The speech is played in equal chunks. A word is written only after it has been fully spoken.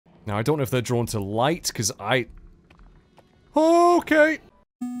Now, I don't know if they're drawn to light, because I... Okay!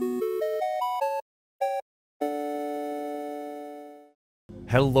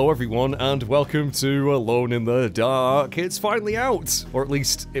 Hello everyone, and welcome to Alone in the Dark. It's finally out! Or at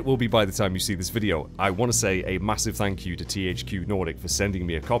least, it will be by the time you see this video. I want to say a massive thank you to THQ Nordic for sending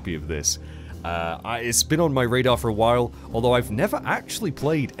me a copy of this. It's been on my radar for a while, although I've never actually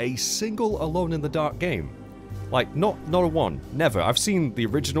played a single Alone in the Dark game. Like, not a one. Never. I've seen the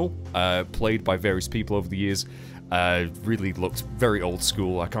original, played by various people over the years. Really looked very old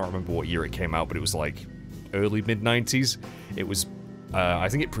school. I can't remember what year it came out, but it was like early mid-90s. It was... I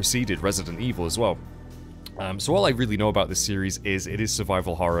think it preceded Resident Evil as well. So all I really know about this series is it is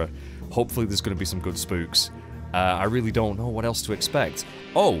survival horror. Hopefully there's going to be some good spooks. I really don't know what else to expect.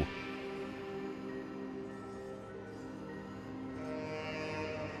 Oh!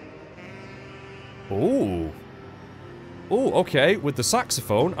 Ooh. Oh, okay, with the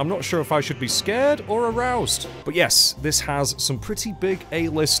saxophone, I'm not sure if I should be scared or aroused. But yes, this has some pretty big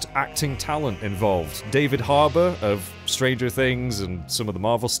A-list acting talent involved. David Harbour of Stranger Things and some of the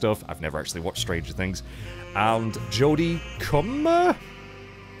Marvel stuff. I've never actually watched Stranger Things. And Jodie Comer?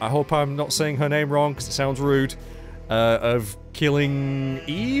 I hope I'm not saying her name wrong, because it sounds rude. Of Killing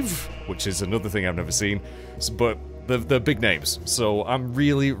Eve, which is another thing I've never seen. But they're big names, so I'm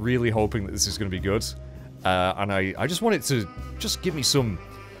really, really hoping that this is going to be good. And I just want it to just give me some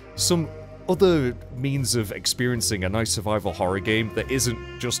other means of experiencing a nice survival horror game that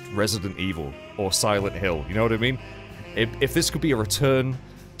isn't just Resident Evil or Silent Hill, you know what I mean? If this could be a return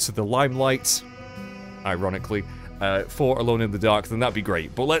to the limelight, ironically, for Alone in the Dark, then that'd be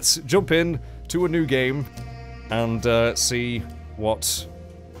great. But let's jump in to a new game and see what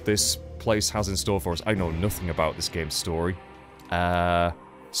this place has in store for us. I know nothing about this game's story.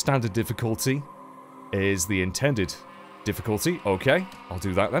 Standard difficulty is the intended difficulty. Okay, I'll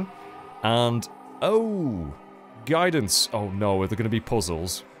do that then. And, oh, guidance. Oh no, are there going to be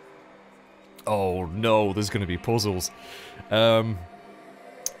puzzles? Oh no, there's going to be puzzles. I'm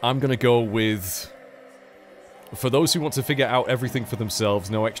going to go with... For those who want to figure out everything for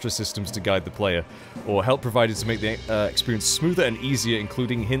themselves, no extra systems to guide the player, or help provided to make the experience smoother and easier,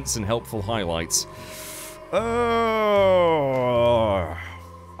 including hints and helpful highlights.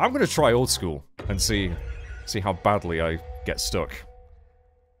 I'm gonna try old school and see how badly I get stuck.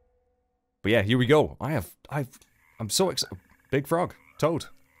 But yeah, here we go. I'm so excited. Big Frog, Toad.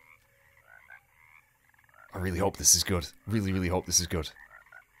 I really hope this is good. Really, really hope this is good.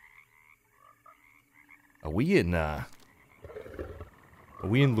 Are we in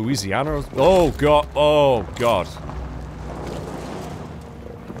Louisiana? Oh god! Oh god!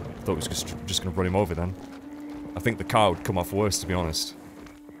 Thought it was just gonna run him over then. I think the car would come off worse, to be honest.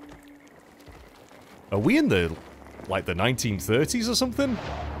 Are we in the, like, the 1930s or something?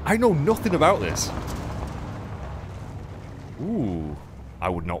 I know nothing about this. Ooh. I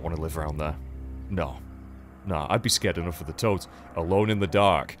would not want to live around there. No. No, I'd be scared enough of the toads. Alone in the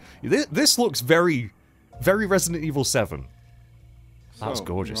Dark. This looks very, very Resident Evil 7. That's so,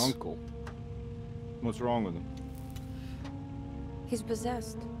 gorgeous. Your uncle. What's wrong with him? He's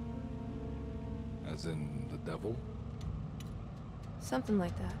possessed. As in the devil? Something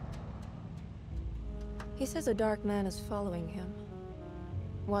like that. He says a dark man is following him,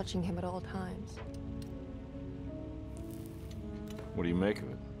 watching him at all times. What do you make of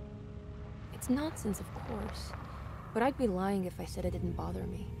it? It's nonsense, of course, but I'd be lying if I said it didn't bother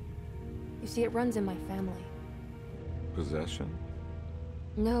me. You see, it runs in my family. Possession?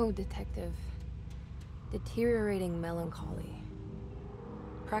 No, detective. Deteriorating melancholy.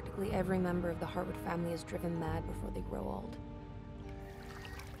 Practically every member of the Hartwood family is driven mad before they grow old.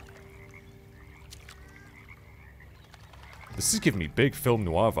 This is giving me big film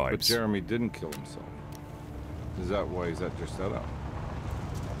noir vibes. But Jeremy didn't kill himself. Is that why he's at your setup?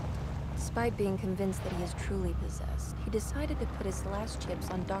 Despite being convinced that he is truly possessed, he decided to put his last chips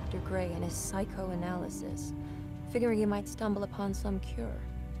on Dr. Gray and his psychoanalysis, figuring he might stumble upon some cure.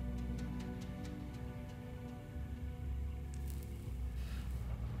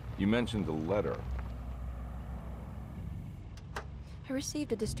 You mentioned the letter. I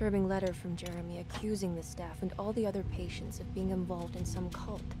received a disturbing letter from Jeremy accusing the staff and all the other patients of being involved in some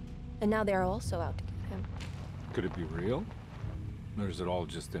cult. And now they are also out to get him. Could it be real? Or is it all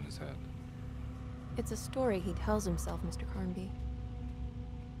just in his head? It's a story he tells himself, Mr. Carnby.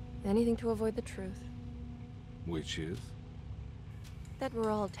 Anything to avoid the truth. Which is? That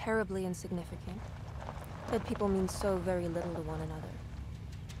we're all terribly insignificant. That people mean so very little to one another.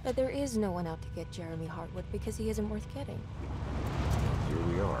 That there is no one out to get Jeremy Hartwood because he isn't worth getting.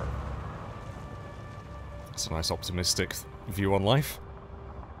 Here we are. It's a nice optimistic view on life.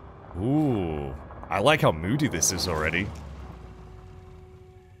 Ooh. I like how moody this is already.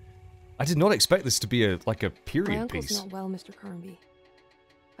 I did not expect this to be a like a My period uncle's piece. not well, Mr. Carnby.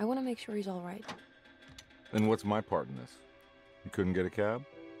 I want to make sure he's all right. Then what's my part in this? You couldn't get a cab?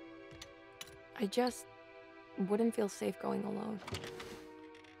 I just wouldn't feel safe going alone.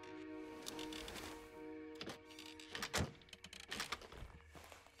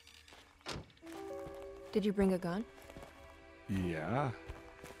 Did you bring a gun? Yeah.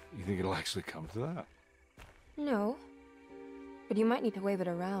 You think it'll actually come to that? No. But you might need to wave it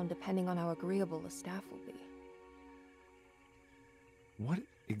around depending on how agreeable the staff will be. What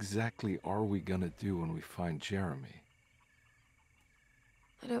exactly are we gonna do when we find Jeremy?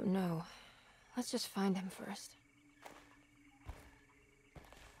 I don't know. Let's just find him first.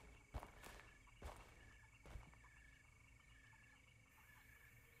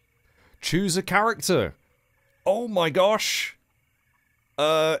 Choose a character. Oh my gosh.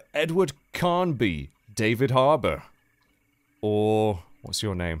 Edward Carnby, David Harbour. Or, what's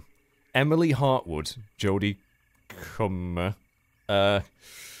your name? Emily Hartwood, Jodie Comer.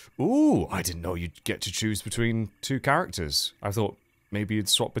 Ooh, I didn't know you'd get to choose between two characters. I thought maybe you'd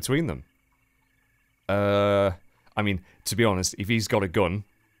swap between them. I mean, to be honest, if he's got a gun,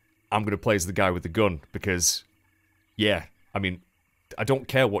 I'm gonna play as the guy with the gun, because, yeah, I mean, I don't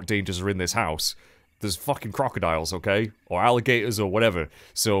care what dangers are in this house. There's fucking crocodiles, okay? Or alligators or whatever.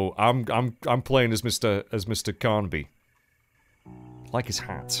 So I'm playing as Mr. Carnby. Like his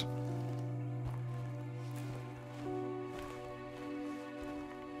hat.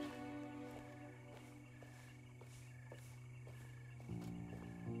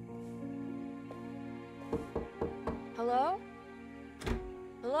 Hello?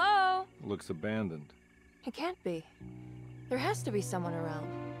 Hello? Looks abandoned. It can't be. There has to be someone around.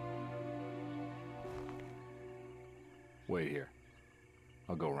 Wait here.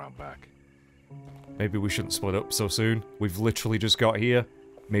 I'll go around back. Maybe we shouldn't split up so soon. We've literally just got here.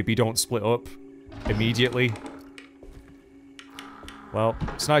 Maybe don't split up immediately. Well,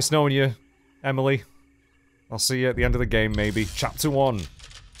 it's nice knowing you, Emily. I'll see you at the end of the game, maybe. Chapter 1.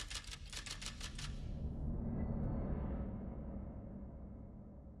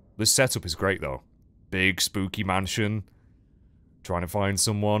 This setup is great, though. Big, spooky mansion. Trying to find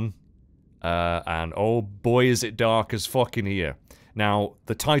someone. And oh boy is it dark as fuck in here. Now,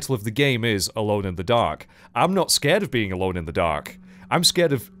 the title of the game is Alone in the Dark. I'm not scared of being alone in the dark. I'm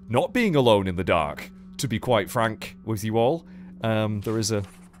scared of not being alone in the dark, to be quite frank with you all. There is a...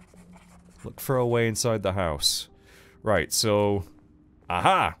 Look for a way inside the house. Right, so...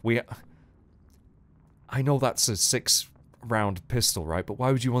 Aha! I know that's a 6-round pistol, right? But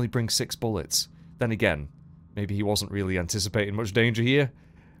why would you only bring 6 bullets? Then again, maybe he wasn't really anticipating much danger here.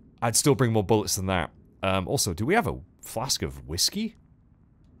 I'd still bring more bullets than that. Also, do we have a flask of whiskey?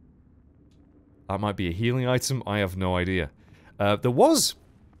 That might be a healing item. I have no idea. There was...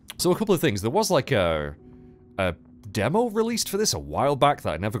 So a couple of things. There was like a demo released for this a while back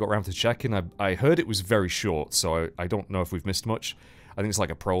that I never got around to checking. I heard it was very short, so I don't know if we've missed much. I think it's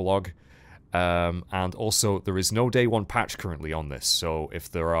like a prologue. And also, there is no day 1 patch currently on this, so if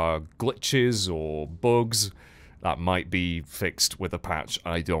there are glitches or bugs, that might be fixed with a patch.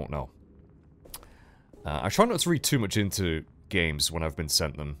 I don't know. I try not to read too much into games when I've been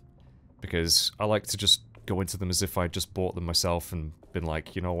sent them, because I like to just go into them as if I just bought them myself and been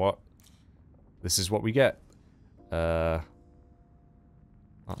like, you know what? This is what we get. That's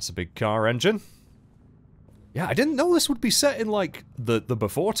a big car engine. Yeah, I didn't know this would be set in, like, the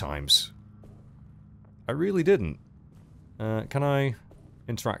before times. I really didn't. Can I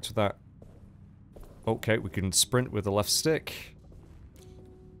interact with that? Okay, we can sprint with the left stick.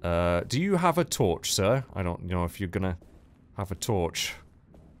 Do you have a torch, sir? I don't know if you're gonna have a torch.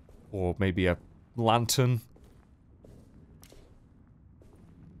 Or maybe a lantern.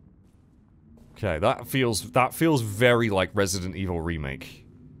 Okay, that feels very like Resident Evil Remake.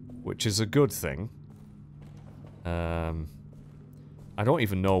 Which is a good thing. I don't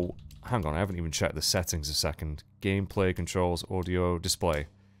even know... Hang on, I haven't even checked the settings a second. Gameplay, controls, audio, display.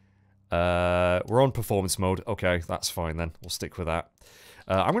 We're on performance mode. Okay, that's fine then. We'll stick with that.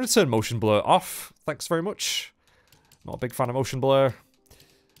 I'm going to turn motion blur off. Thanks very much. Not a big fan of motion blur.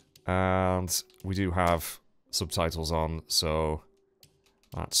 And we do have subtitles on, so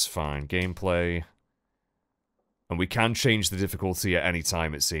that's fine. Gameplay. And we can change the difficulty at any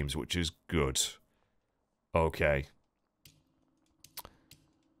time, it seems, which is good. Okay.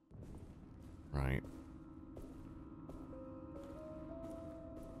 Right.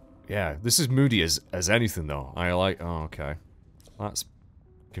 Yeah, this is moody as anything, though. I like... Oh, okay. That's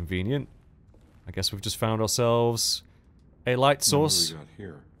convenient. I guess we've just found ourselves a light source. What do we got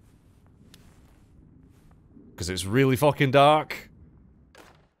here? because it's really fucking dark.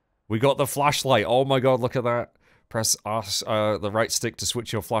 We got the flashlight. Oh my god, look at that. Press the right stick to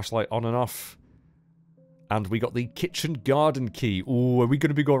switch your flashlight on and off. And we got the kitchen garden key. Ooh, are we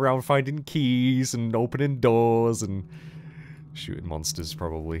going to be going around finding keys and opening doors and shooting monsters,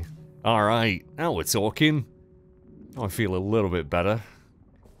 probably. Alright, now we're talking. Now I feel a little bit better.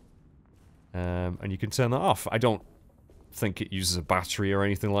 And you can turn that off. I don't think it uses a battery or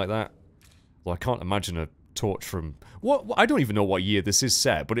anything like that. Well, I can't imagine a torch from... What? I don't even know what year this is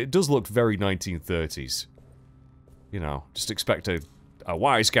set, but it does look very 1930s. You know, just expect a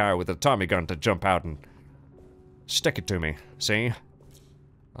wise guy with a Tommy gun to jump out and stick it to me. See?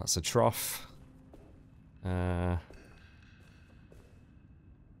 That's a trough.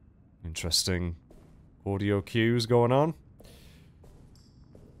 Interesting audio cues going on.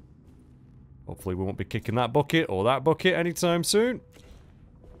 Hopefully we won't be kicking that bucket or that bucket anytime soon.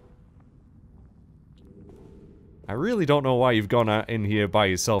 I really don't know why you've gone out in here by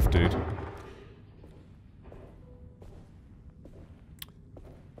yourself, dude.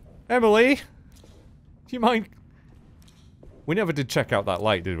 Emily? Do you mind? We never did check out that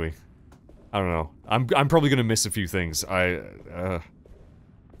light, did we? I don't know. I'm probably gonna miss a few things. Well,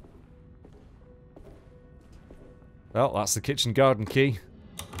 that's the kitchen garden key.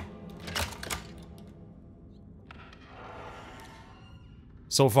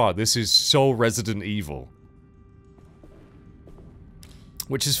 So far, this is so Resident Evil.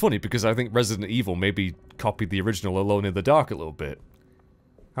 Which is funny, because I think Resident Evil maybe copied the original Alone in the Dark a little bit.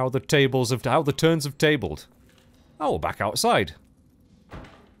 How the turns have tabled. Oh, we're back outside.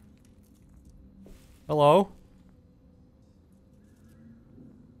 Hello?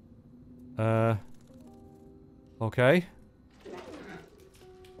 Okay.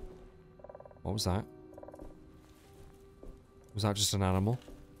 What was that? Was that just an animal?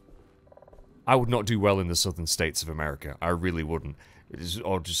 I would not do well in the southern states of America. I really wouldn't. It is,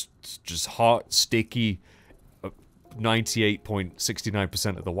 or just hot, sticky.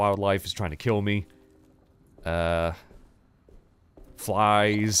 98.69% of the wildlife is trying to kill me.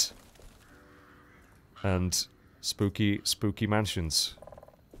 Flies. And spooky mansions.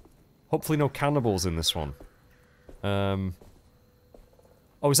 Hopefully no cannibals in this one. Oh,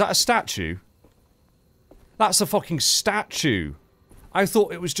 is that a statue? That's a fucking statue! I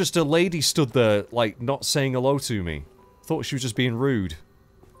thought it was just a lady stood there, like, not saying hello to me. Thought she was just being rude.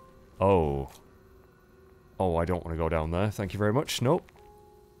 Oh. Oh, I don't want to go down there. Thank you very much. Nope.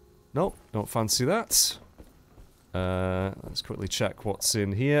 Nope, don't fancy that. Let's quickly check what's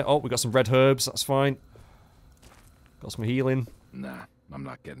in here. Oh, we got some red herbs, that's fine. Got some healing. Nah, I'm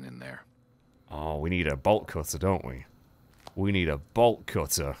not getting in there. Oh, we need a bolt cutter, don't we? We need a bolt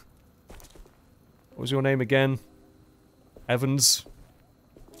cutter. What was your name again? Evans?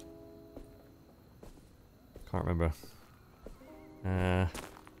 Can't remember. Oh,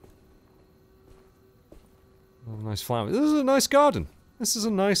 nice flower. This is a nice garden. This is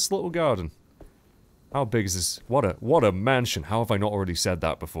a nice little garden. How big is this? What a mansion. How have I not already said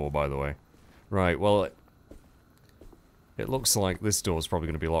that before, by the way? Right, well, it looks like this door's probably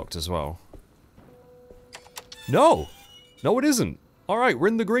going to be locked as well. No! No, it isn't. Alright, we're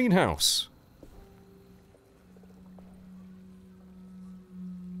in the greenhouse.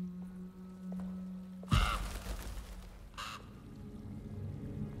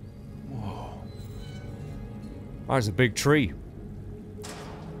 That is a big tree.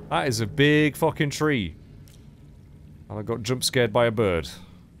 That is a big fucking tree. And I got jump scared by a bird.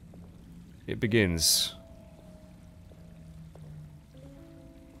 It begins.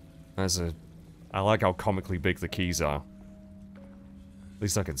 I like how comically big the keys are. At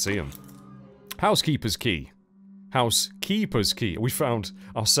least I can see them. Housekeeper's key. Housekeeper's key. We found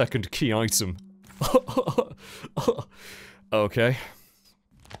our second key item. Okay.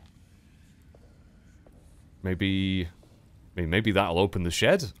 Maybe that'll open the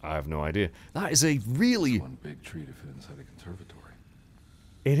shed? I have no idea. That is a really... One big tree to fit inside a conservatory.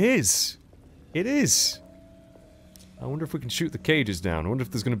 It is. It is. I wonder if we can shoot the cages down. I wonder if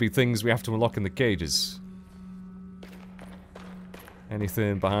there's going to be things we have to unlock in the cages.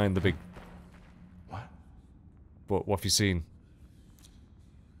 Anything behind the big... What? What have you seen?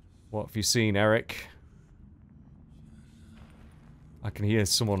 What have you seen, Eric? I can hear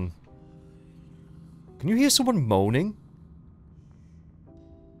someone... Can you hear someone moaning?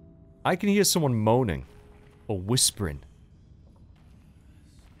 I can hear someone moaning. Or whispering.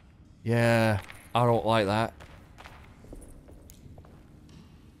 Yeah, I don't like that.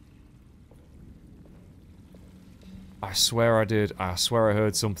 I swear I did. I swear I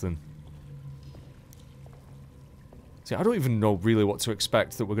heard something. See, I don't even know really what to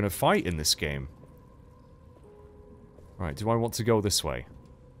expect that we're going to fight in this game. Right, do I want to go this way?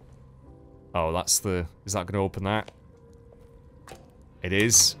 Oh, that's the... Is that going to open that? It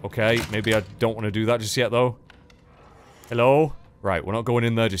is. Okay, maybe I don't want to do that just yet, though. Hello? Right, we're not going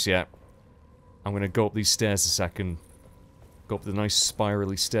in there just yet. I'm going to go up these stairs a second. Go up the nice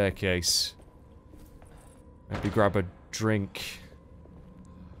spirally staircase. Maybe grab a drink.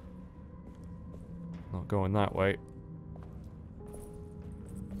 Not going that way.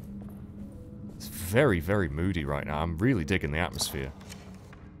 It's very, very moody right now. I'm really digging the atmosphere.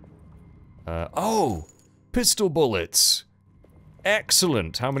 Oh! Pistol bullets!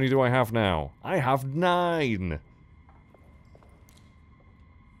 Excellent! How many do I have now? I have 9!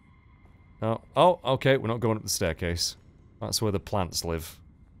 Oh, okay, we're not going up the staircase. That's where the plants live.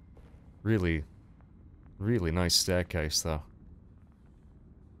 Really, really nice staircase, though.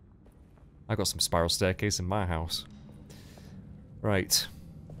 I got some spiral staircase in my house. Right.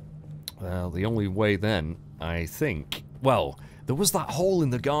 Well, the only way then, I think... Well, there was that hole in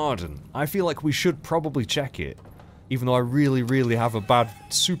the garden. I feel like we should probably check it. Even though I really, really have a bad,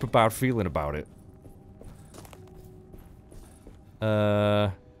 super bad feeling about it.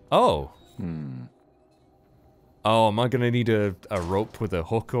 Oh. Oh, am I gonna need a rope with a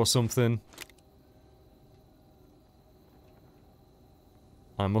hook or something?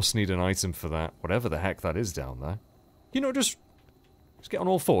 I must need an item for that. Whatever the heck that is down there. You know, just get on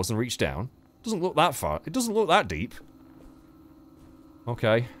all fours and reach down. Doesn't look that far. It doesn't look that deep.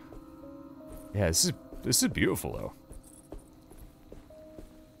 Okay. Yeah, this is beautiful though.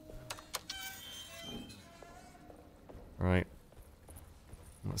 Right.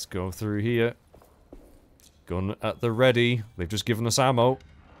 Let's go through here. Gun at the ready. They've just given us ammo.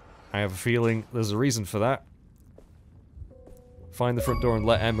 I have a feeling there's a reason for that. Find the front door and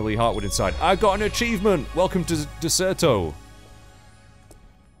let Emily Hartwood inside. I got an achievement! Welcome to Deserto.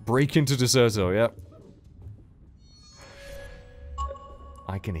 Break into Deserto, yep.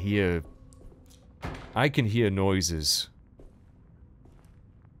 I can hear noises.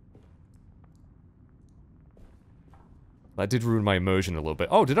 That did ruin my immersion a little bit.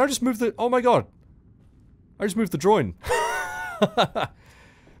 Oh, did I just move the... Oh my god! I just moved the drawing.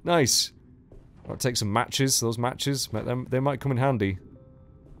 Nice. I'll take some matches. Those matches, they might come in handy.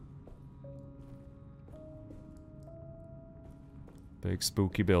 Big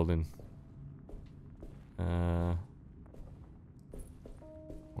spooky building. What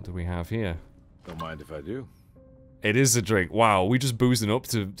do we have here? Don't mind if I do. It is a drink. Wow, we just boozing up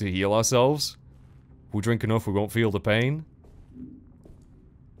to heal ourselves? If we drink enough, we won't feel the pain?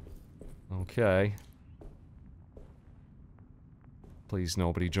 Okay. Please,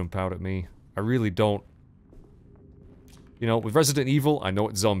 nobody jump out at me. I really don't... You know, with Resident Evil, I know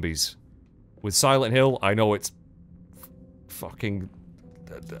it's zombies. With Silent Hill, I know it's... fucking...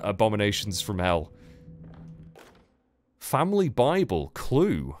 abominations from hell. Family Bible,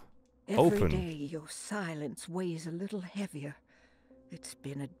 clue. Open. Every day your silence weighs a little heavier. It's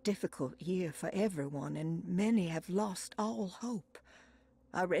been a difficult year for everyone, and many have lost all hope.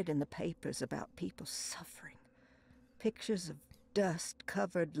 I read in the papers about people suffering. Pictures of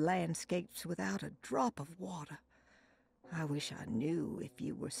dust-covered landscapes without a drop of water. I wish I knew if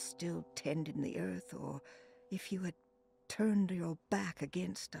you were still tending the earth, or if you had turned your back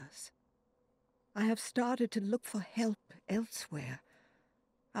against us. I have started to look for help elsewhere.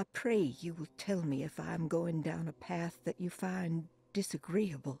 I pray you will tell me if I am going down a path that you find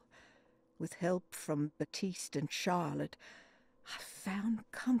disagreeable. With help from Baptiste and Charlotte, I found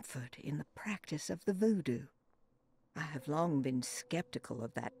comfort in the practice of the voodoo. I have long been skeptical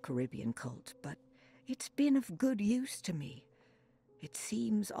of that Caribbean cult, but it's been of good use to me. It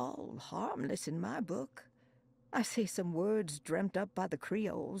seems all harmless in my book. I say some words dreamt up by the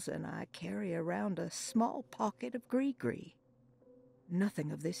Creoles, and I carry around a small pocket of gris-gris.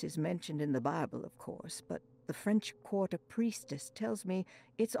 Nothing of this is mentioned in the Bible, of course, but the French Quarter priestess tells me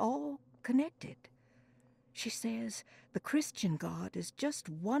it's all connected. She says the Christian God is just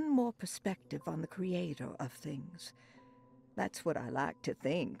one more perspective on the creator of things. That's what I like to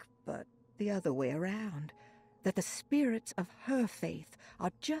think, but the other way around, that the spirits of her faith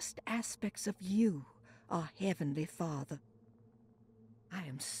are just aspects of you, our Heavenly Father. I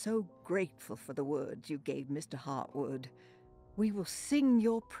am so grateful for the words you gave Mr. Hartwood. We will sing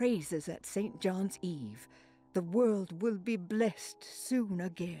your praises at St. John's Eve. The world will be blessed soon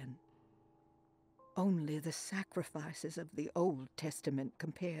again. Only the sacrifices of the Old Testament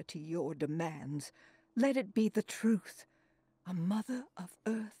compare to your demands. Let it be the truth. A mother of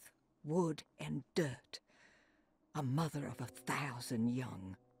earth, wood, and dirt. A mother of 1,000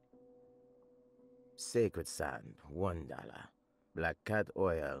 young. Sacred sand, $1. Black cat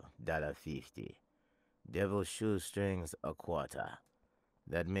oil, $1.50. Devil shoestrings, a quarter.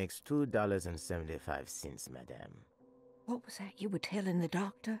 That makes $2.75, madame. What was that you were telling the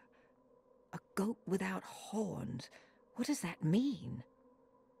doctor? A goat without horns. What does that mean?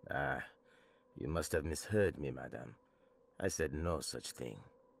 Ah, you must have misheard me, madame. I said no such thing.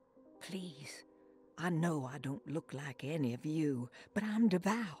 Please. I know I don't look like any of you, but I'm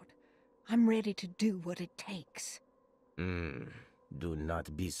devout. I'm ready to do what it takes. Do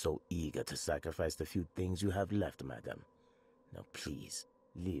not be so eager to sacrifice the few things you have left, madame. Now please,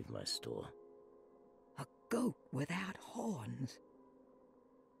 leave my store. A goat without horns.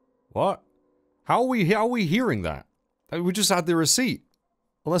 What? How are we hearing that? We just had the receipt.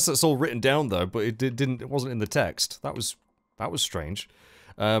 Unless that's all written down though, but it wasn't in the text. That was strange.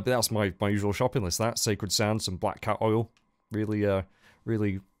 But that's my usual shopping list. That Sacred Sand, some black cat oil,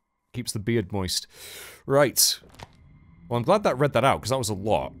 really keeps the beard moist. Right. Well, I'm glad that read that out because that was a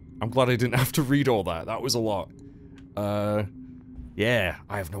lot. I'm glad I didn't have to read all that. That was a lot. Yeah,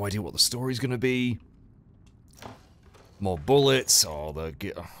 I have no idea what the story's gonna be. More bullets. Oh,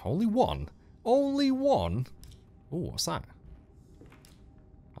 only one. Only one. Oh, what's that?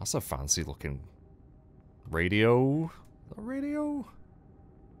 That's a fancy looking radio. Is that a radio?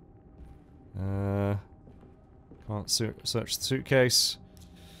 Can't search the suitcase.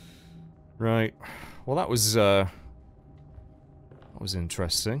 Right. Well, that was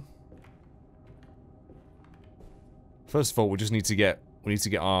interesting. First of all, we need to get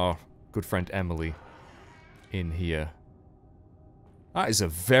our good friend Emily in here. That is a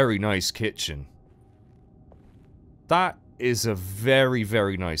very nice kitchen. That is a very,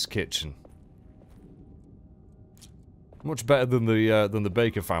 very nice kitchen. Much better than the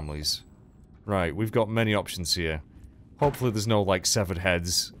Baker families. Right, we've got many options here. Hopefully there's no, like, severed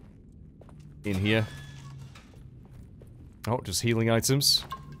heads in here. Oh, just healing items.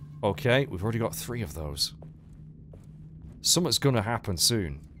 Okay, we've already got 3 of those. Something's gonna happen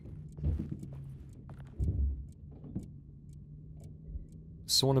soon.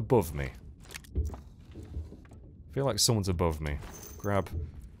 Someone above me. I feel like someone's above me. Grab.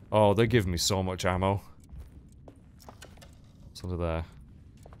 Oh, they're giving me so much ammo. What's under there?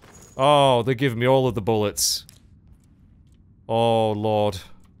 Oh, they're giving me all of the bullets. Oh, Lord.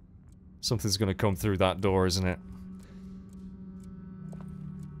 Something's gonna come through that door, isn't it?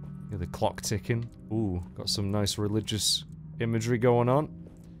 Yeah, the clock ticking. Ooh, got some nice religious imagery going on.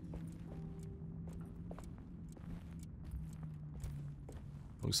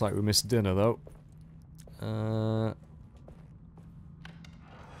 Looks like we missed dinner, though.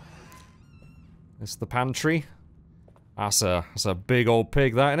 It's the pantry. That's a big old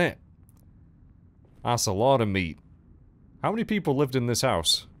pig, that, innit? That's a lot of meat. How many people lived in this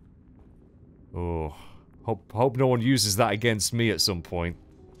house? Oh, hope no one uses that against me at some point.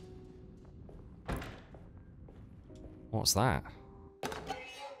 What's that?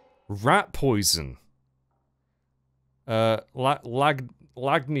 Rat poison.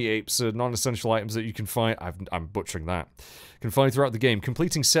 Lagniapes are non-essential items that you can find. I'm butchering that. Can find throughout the game.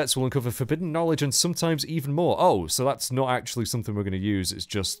 Completing sets will uncover forbidden knowledge and sometimes even more. Oh, so that's not actually something we're going to use. It's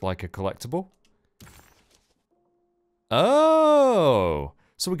just like a collectible. Oh,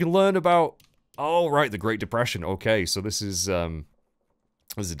 so we can learn about. Oh, right, the Great Depression. Okay, so this is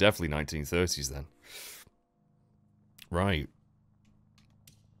definitely 1930s then. Right.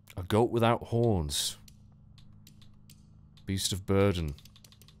 A goat without horns. Beast of burden.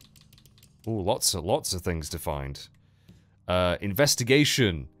 Oh, lots of things to find.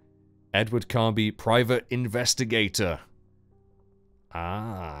 Investigation. Edward Carby, private investigator.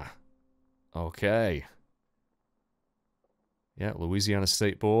 Ah. Okay. Yeah, Louisiana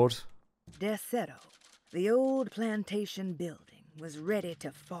State Board. Deseto, the old plantation building, was ready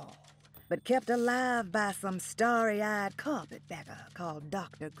to fall, but kept alive by some starry-eyed carpetbagger called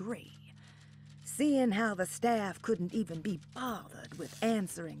Dr. Gray. Seeing how the staff couldn't even be bothered with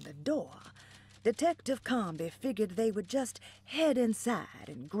answering the door, Detective Comby figured they would just head inside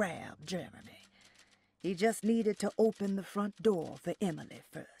and grab Jeremy. He just needed to open the front door for Emily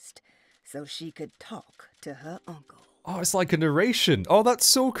first, so she could talk to her uncle. Oh, it's like a narration. Oh, that's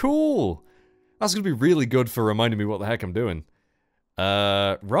so cool. That's gonna be really good for reminding me what the heck I'm doing.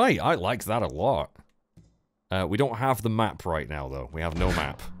 Right, I like that a lot. We don't have the map right now, though. We have no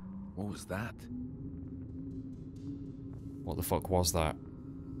map. What was that? What the fuck was that?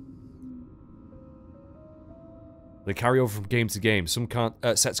 They carry over from game to game. Some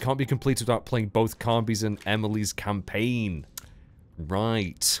sets can't be completed without playing both Carby's and Emily's campaign.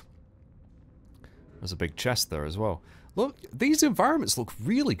 Right. There's a big chest there as well. Look, these environments look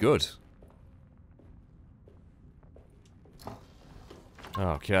really good.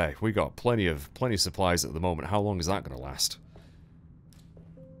 Okay, we got plenty of supplies at the moment. How long is that going to last?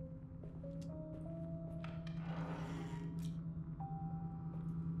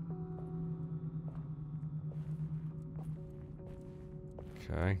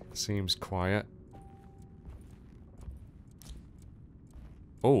 Okay, seems quiet.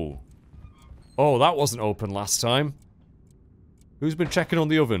 Oh. Oh, that wasn't open last time. Who's been checking on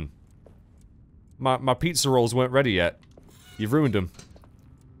the oven? My pizza rolls weren't ready yet. You've ruined them.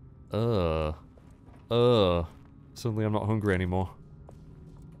 Suddenly I'm not hungry anymore.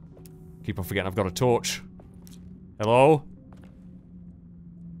 Keep on forgetting I've got a torch. Hello?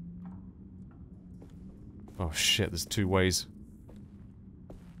 Oh shit, there's 2 ways.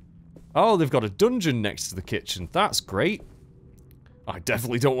 Oh, they've got a dungeon next to the kitchen. That's great. I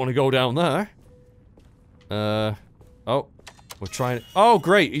definitely don't want to go down there. Oh. We're trying it. Oh,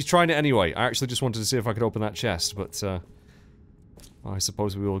 great. He's trying it anyway. I actually just wanted to see if I could open that chest, but, I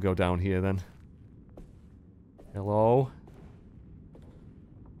suppose we will go down here then. Hello?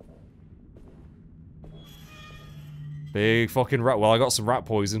 Big fucking rat. Well, I got some rat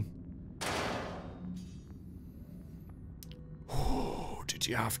poison. Oh, did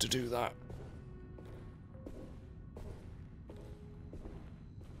you have to do that?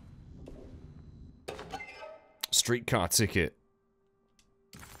 Streetcar ticket.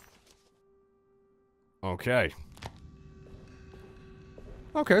 Okay.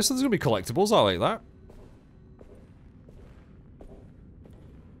 Okay, so there's gonna be collectibles. I like that.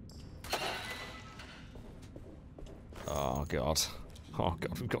 Oh god. Oh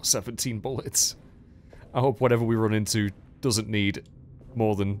god, we've got 17 bullets. I hope whatever we run into doesn't need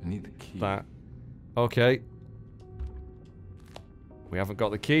more than I need the key. that. Okay. We haven't got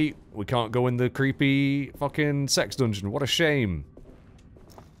the key. We can't go in the creepy fucking sex dungeon. What a shame.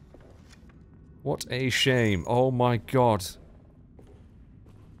 What a shame. Oh my god.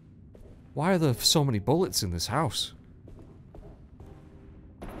 Why are there so many bullets in this house?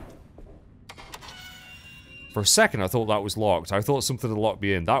 For a second I thought that was locked. I thought something had locked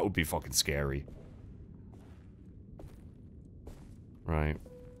me in. That would be fucking scary. Right.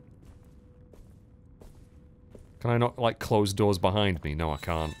 Can I not, like, close doors behind me? No, I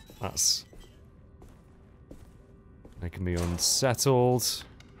can't. That's making me unsettled.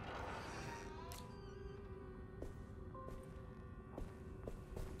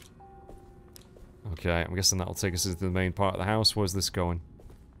 Okay, I'm guessing that'll take us into the main part of the house. Where's this going?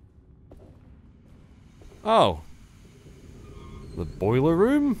 Oh. The boiler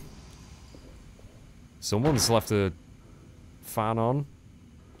room? Someone's left a fan on.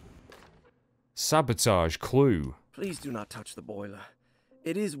 Sabotage clue. Please do not touch the boiler.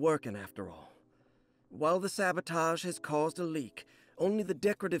 It is working after all. While the sabotage has caused a leak, only the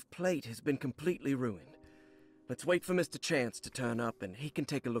decorative plate has been completely ruined. Let's wait for Mr. Chance to turn up and he can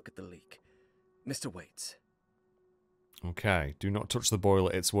take a look at the leak. Mr. Waits. Okay, do not touch the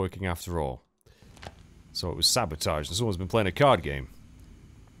boiler, it's working after all. So it was sabotage, and someone's been playing a card game.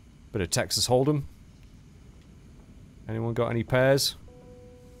 Bit of Texas Hold'em. Anyone got any pairs?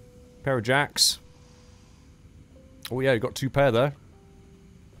 Pair of jacks. Oh yeah, you got 2 pair there.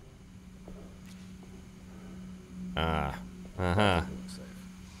 Ah. Uh-huh.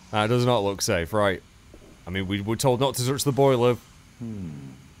 That does not look safe, right. I mean, we were told not to touch the boiler.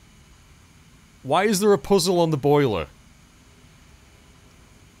 Why is there a puzzle on the boiler?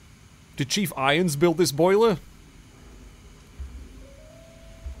 Did Chief Irons build this boiler?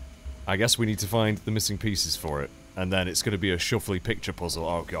 I guess we need to find the missing pieces for it. And then it's going to be a shuffly picture puzzle.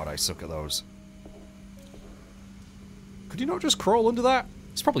 Oh god, I suck at those. Could you not just crawl under that?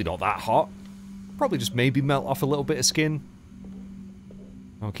 It's probably not that hot. Probably just maybe melt off a little bit of skin.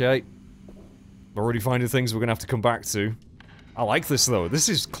 Okay. We're already finding things we're going to have to come back to. I like this though. This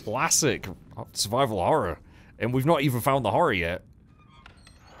is classic survival horror. And we've not even found the horror yet.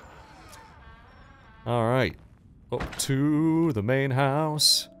 Alright. Up to the main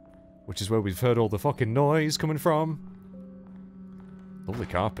house. Which is where we've heard all the fucking noise coming from. Lovely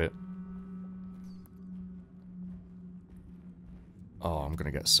carpet. Oh, I'm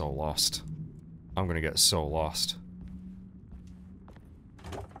gonna get so lost. I'm gonna get so lost.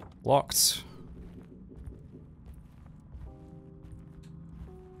 Locked.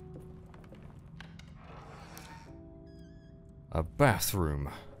 A bathroom.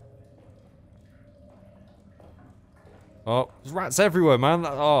 Oh, there's rats everywhere, man.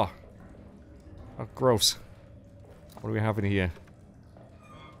 Oh, gross. What do we have in here?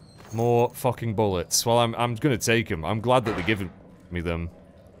 More fucking bullets. Well, I'm gonna take them. I'm glad that they're giving me them.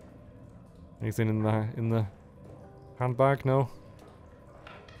 Anything in the handbag? No.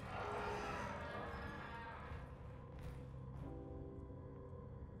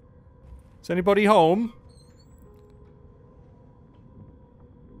 Is anybody home?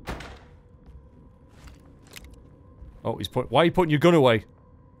 Oh, he's put. Why are you putting your gun away?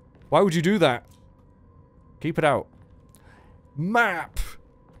 Why would you do that? Keep it out. Map!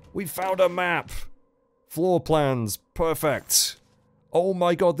 We found a map! Floor plans. Perfect. Oh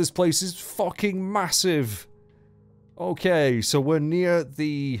my god, this place is fucking massive. Okay, so we're near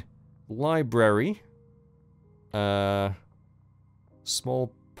the library.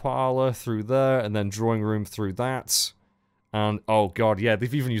 Small parlor through there, and then drawing room through that. And, oh god, yeah,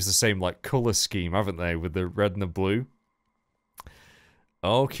 they've even used the same, like, color scheme, haven't they? With the red and the blue.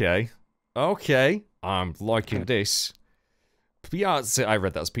 Okay. Okay. I'm liking this. Piazza, I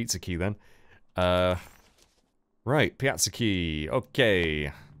read that as pizza key then. Right, Piazza key.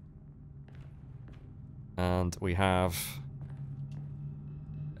 Okay. And we have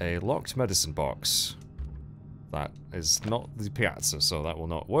a locked medicine box. That is not the Piazza, so that will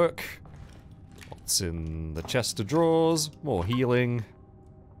not work. What's in the chest of drawers? More healing.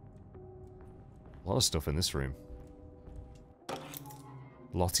 A lot of stuff in this room.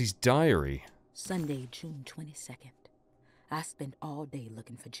 Lottie's diary. Sunday, June 22nd. I spent all day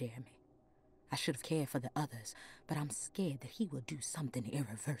looking for Jeremy. I should have cared for the others, but I'm scared that he will do something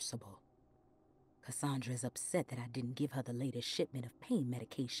irreversible. Cassandra is upset that I didn't give her the latest shipment of pain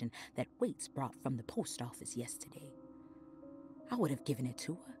medication that Waits brought from the post office yesterday. I would have given it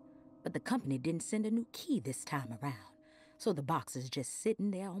to her, but the company didn't send a new key this time around, so the box is just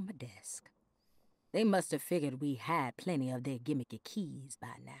sitting there on my desk. They must have figured we had plenty of their gimmicky keys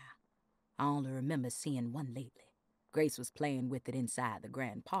by now. I only remember seeing one lately. Grace was playing with it inside the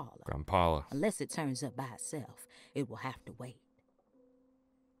grand parlor. Grand parlor. Unless it turns up by itself, it will have to wait.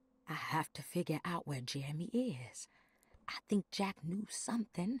 I have to figure out where Jeremy is. I think Jack knew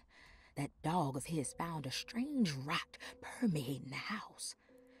something. That dog of his found a strange rot permeating the house.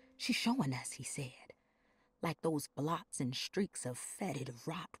 She's showing us, he said. Like those blots and streaks of fetid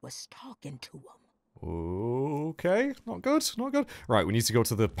rot was talking to him. Okay, not good, not good. Right, we need to go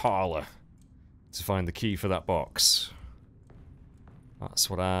to the parlor to find the key for that box. That's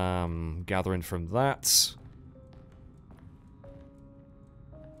what I'm gathering from that.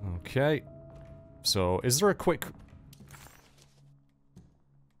 Okay. So, is there a quick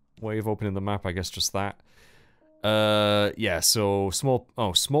way of opening the map? I guess just that. Yeah, so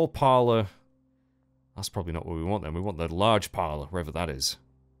small parlor. That's probably not what we want then. We want the large parlor, wherever that is.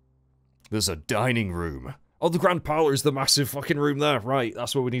 There's a dining room. Oh, the grand parlor is the massive fucking room there. Right,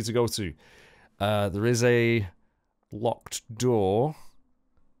 that's where we need to go to. There is a locked door.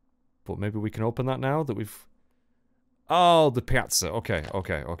 But maybe we can open that now that we've... Oh, the piazza. Okay,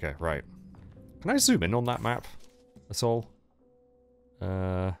 okay, okay, right. Can I zoom in on that map at all?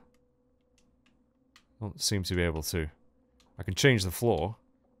 Don't seem to be able to. I can change the floor.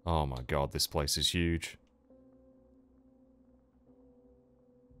 Oh my god, this place is huge.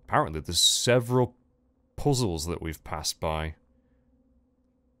 Apparently there's several puzzles that we've passed by.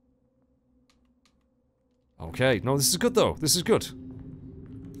 Okay, no, this is good though. This is good.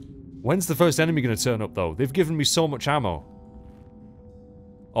 When's the first enemy going to turn up though? They've given me so much ammo.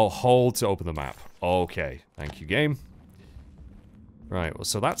 Oh, hold to open the map. Okay, thank you, game. Right, well,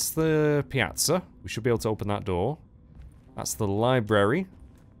 so that's the piazza. We should be able to open that door. That's the library,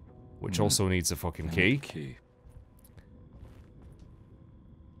 which also needs a fucking key.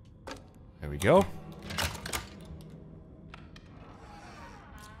 There we go.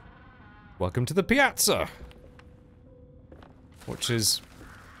 Welcome to the piazza. Which is...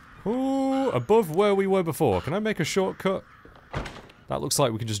 ooh, above where we were before. Can I make a shortcut? That looks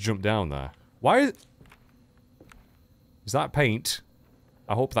like we can just jump down there. Why is that paint?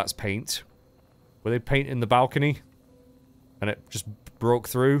 I hope that's paint. Were they painting the balcony? And it just broke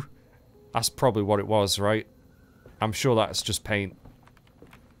through? That's probably what it was, right? I'm sure that's just paint.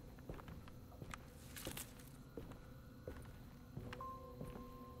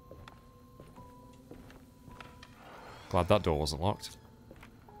 Glad that door wasn't locked.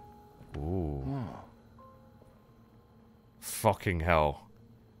 Ooh. Fucking hell.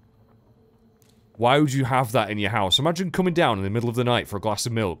 Why would you have that in your house? Imagine coming down in the middle of the night for a glass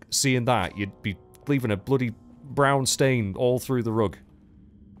of milk, seeing that, you'd be leaving a bloody brown stain all through the rug.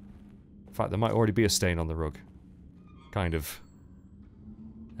 In fact, there might already be a stain on the rug. Kind of.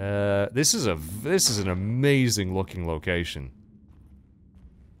 This is an amazing looking location.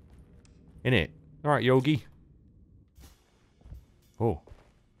 Innit? Alright, Yogi. Oh.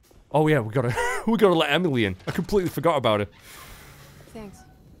 Oh yeah, we gotta let Emily in. I completely forgot about her. Thanks.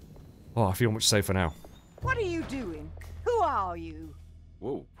 Oh, I feel much safer now. What are you doing? Who are you?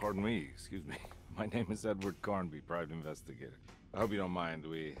 Whoa, pardon me, excuse me. My name is Edward Carnby, private investigator. I hope you don't mind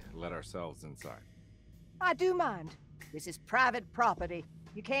we let ourselves inside. I do mind. This is private property.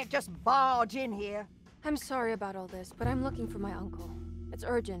 You can't just barge in here. I'm sorry about all this, but I'm looking for my uncle. It's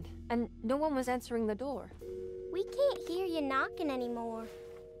urgent, and no one was answering the door. We can't hear you knocking anymore.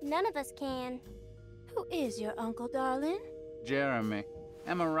 None of us can. Who is your uncle, darling? Jeremy.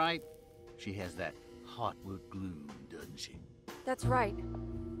 Am I right? She has that Heartwood glue, doesn't she? That's right.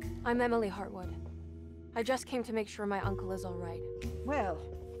 I'm Emily Hartwood. I just came to make sure my uncle is all right. Well,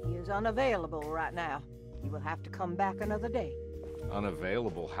 he is unavailable right now. He will have to come back another day.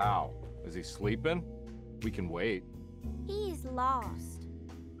 Unavailable how? Is he sleeping? We can wait. He's lost.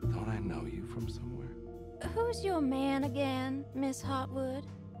 Don't I know you from somewhere? Who's your man again, Miss Hartwood?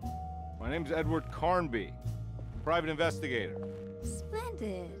 My name's Edward Carnby, private investigator.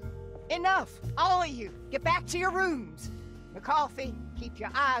 Splendid. Enough! All of you! Get back to your rooms! McCarthy, keep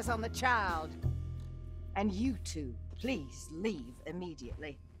your eyes on the child. And you two, please leave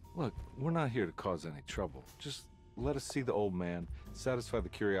immediately. Look, we're not here to cause any trouble. Just let us see the old man, satisfy the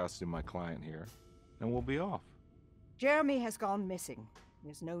curiosity of my client here, and we'll be off. Jeremy has gone missing.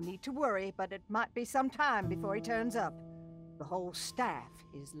 There's no need to worry, but it might be some time before he turns up. The whole staff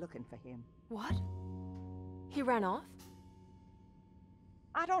is looking for him. What? He ran off?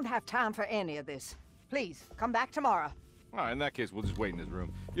 I don't have time for any of this. Please, come back tomorrow. All right, in that case, we'll just wait in his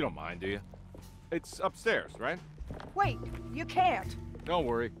room. You don't mind, do you? It's upstairs, right? Wait, you can't. Don't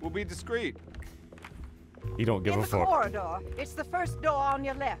worry, we'll be discreet. He don't give In a the fuck. corridor. It's the first door on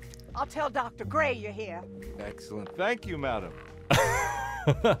your left. I'll tell Dr. Gray you're here. Excellent. Thank you, madam.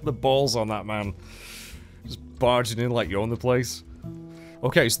 The balls on that man. Just barging in like you own the place.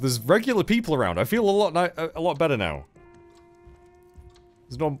 Okay, so there's regular people around. I feel a lot better now.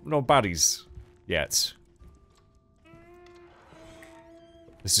 There's no baddies yet.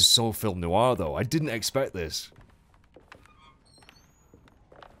 This is so film noir though. I didn't expect this.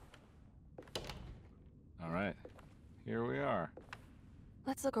 All right, here we are.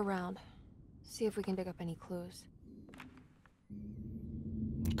 Let's look around. See if we can dig up any clues.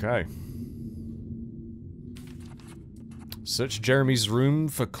 Okay. Search Jeremy's room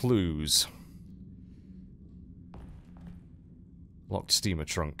for clues. Locked steamer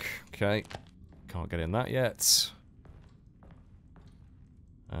trunk. Okay. Can't get in that yet.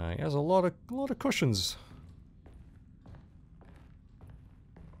 He has a lot of cushions.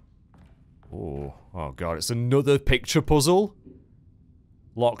 Oh god, it's another picture puzzle.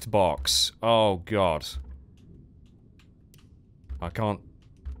 Locked box. Oh god. I can't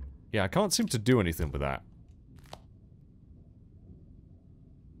seem to do anything with that.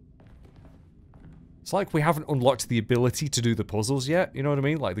 It's like we haven't unlocked the ability to do the puzzles yet, you know what I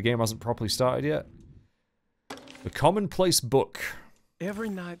mean? Like the game hasn't properly started yet. The Commonplace Book. Every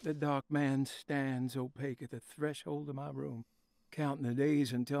night the dark man stands opaque at the threshold of my room, counting the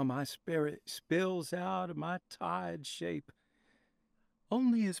days until my spirit spills out of my tired shape.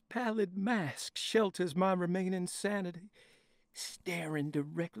 Only his pallid mask shelters my remaining sanity. Staring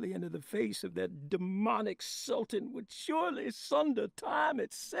directly into the face of that demonic sultan would surely sunder time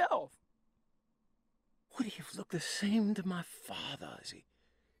itself. Would he have looked the same to my father as he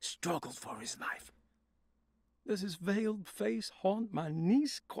struggled for his life? Does his veiled face haunt my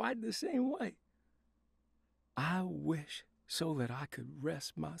niece quite the same way? I wish so that I could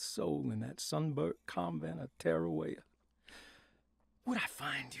rest my soul in that sunburnt convent of Teruel. Would I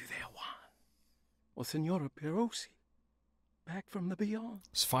find you there, Juan? Or Senora Perosi, back from the beyond?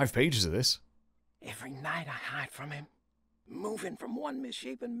 There's 5 pages of this. Every night I hide from him, moving from one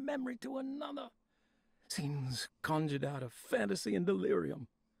misshapen memory to another. Scenes conjured out of fantasy and delirium.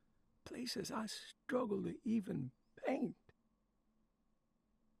 Places I struggle to even paint.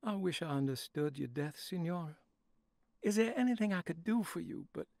 I wish I understood your death, Senora. Is there anything I could do for you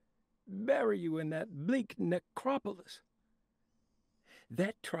but bury you in that bleak necropolis?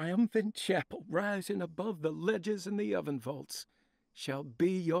 That triumphant chapel rising above the ledges and the oven vaults shall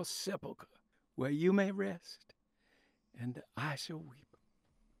be your sepulchre, where you may rest, and I shall weep.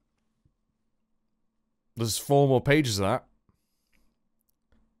 There's 4 more pages of that.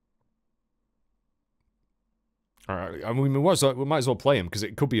 Alright, I mean, we might as well play him, because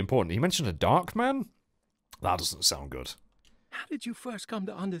it could be important. He mentioned a dark man? That doesn't sound good. How did you first come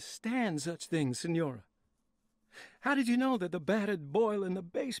to understand such things, Senora? How did you know that the battered boil in the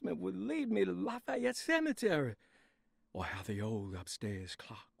basement would lead me to Lafayette Cemetery? Or how the old upstairs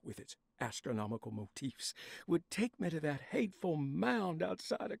clock, with its astronomical motifs, would take me to that hateful mound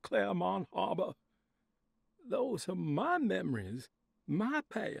outside of Claremont Harbor? Those are my memories, my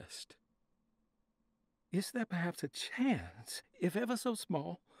past. Is there perhaps a chance, if ever so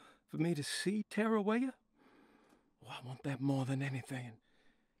small, for me to see Teruel? Or I want that more than anything.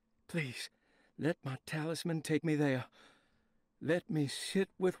 Please, let my talisman take me there. Let me sit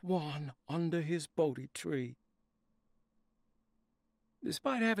with Juan under his Bodhi tree.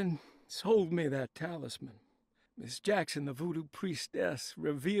 Despite having sold me that talisman, Miss Jackson, the voodoo priestess,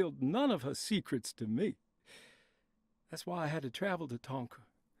 revealed none of her secrets to me. That's why I had to travel to Tonka.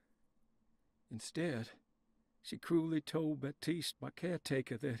 Instead, she cruelly told Baptiste, my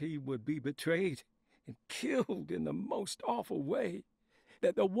caretaker, that he would be betrayed and killed in the most awful way,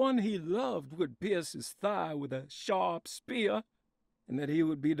 that the one he loved would pierce his thigh with a sharp spear, and that he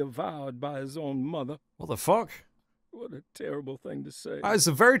would be devoured by his own mother. What the fuck? What a terrible thing to say. That is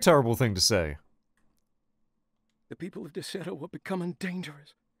a very terrible thing to say. The people of Deseto are becoming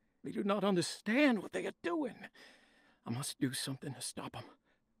dangerous. They do not understand what they are doing. I must do something to stop them.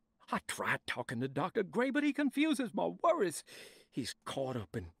 I tried talking to Dr. Gray, but he confuses my worries. He's caught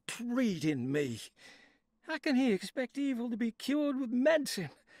up in treating me. How can he expect evil to be cured with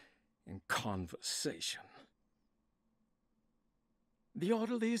medicine and conversation? The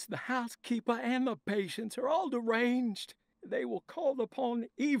orderlies, the housekeeper, and the patients are all deranged. They will call upon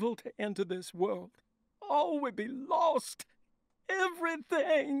evil to enter this world. All will be lost.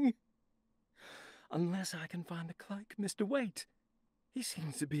 Everything. Unless I can find the clerk, Mr. Waite. He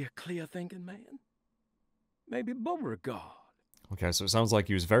seems to be a clear-thinking man. Maybe Beauregard. Okay, so it sounds like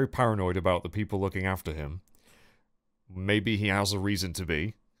he was very paranoid about the people looking after him. Maybe he has a reason to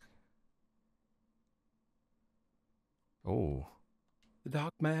be. Oh. The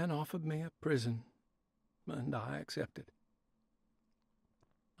dark man offered me a prison, and I accepted.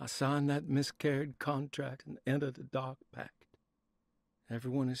 I signed that miscarried contract and entered the dark pact.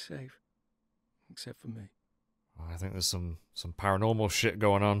 Everyone is safe, except for me. I think there's some paranormal shit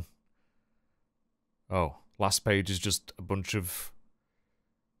going on. Oh, last page is just a bunch of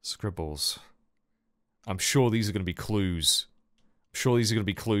scribbles. I'm sure these are going to be clues. I'm sure these are going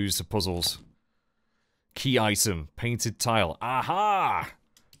to be clues to puzzles. Key item, painted tile. Aha!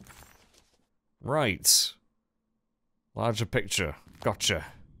 Right. Larger picture. Gotcha.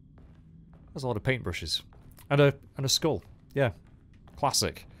 There's a lot of paintbrushes. And a skull. Yeah.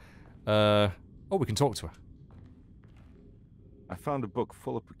 Classic. Oh, we can talk to her. I found a book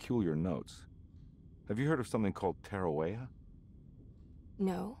full of peculiar notes. Have you heard of something called Tarawea?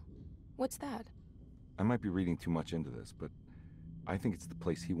 No. What's that? I might be reading too much into this, but I think it's the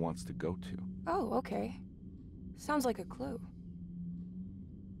place he wants to go to. Oh, okay. Sounds like a clue.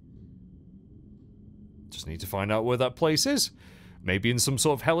 Just need to find out where that place is. Maybe in some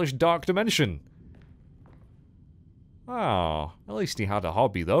sort of hellish dark dimension. Ah, at least he had a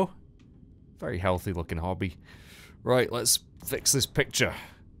hobby, though. Very healthy looking hobby. Right, let's fix this picture.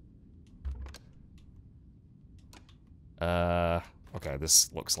 Okay,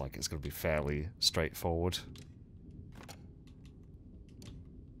 this looks like it's going to be fairly straightforward.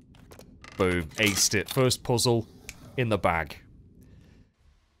 Boom, aced it. First puzzle in the bag.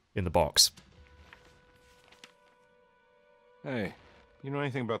 In the box. Hey, you know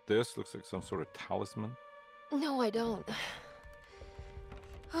anything about this? Looks like some sort of talisman. No, I don't.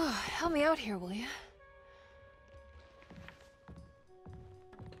 Oh, help me out here, will you?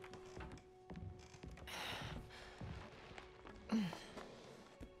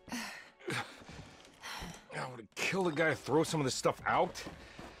 I would kill the guy to throw some of this stuff out.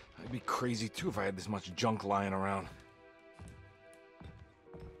 I'd be crazy too if I had this much junk lying around.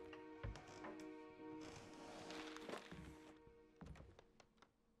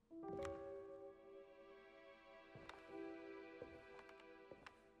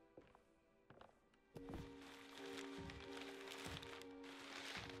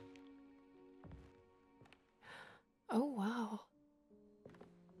 Oh, wow.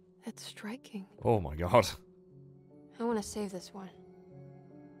 That's striking. Oh my god. I want to save this one.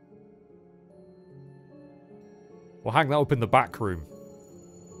 We'll hang that up in the back room.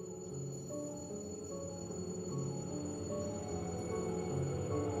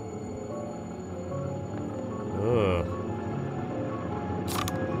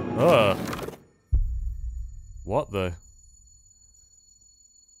 What the?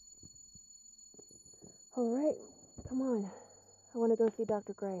 All right, come on. I want to go see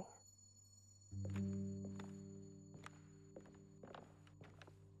Dr. Gray.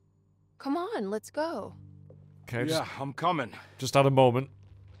 Come on, let's go. Okay, yeah, I'm coming. Just had a moment.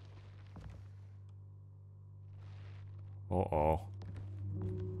 Uh-oh.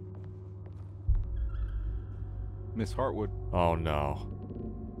 Miss Hartwood. Oh no.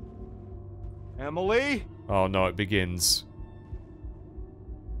 Emily? Oh no, it begins.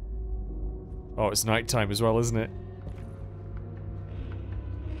 Oh, it's nighttime as well, isn't it?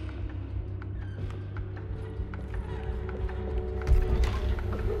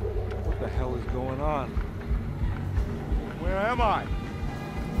 the hell is going on? Where am I?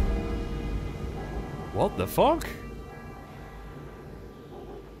 What the fuck?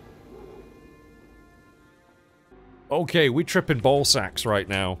 Okay, we're tripping ball sacks right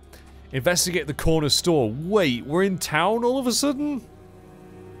now. Investigate the corner store. Wait, we're in town all of a sudden?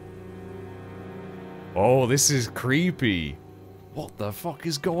 Oh, this is creepy. What the fuck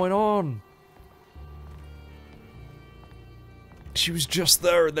is going on? She was just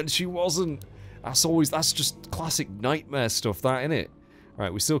there and then she wasn't. That's just classic nightmare stuff, that, innit?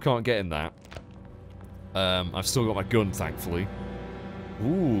 Right, we still can't get in that. I've still got my gun, thankfully.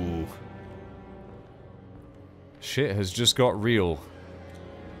 Ooh. Shit has just got real.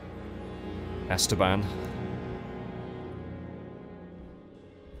 Esteban.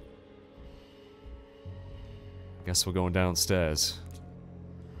 Guess we're going downstairs.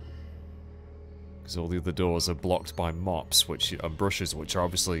 Because all the other doors are blocked by mops, and brushes, which are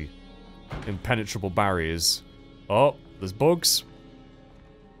obviously impenetrable barriers. Oh, there's bugs.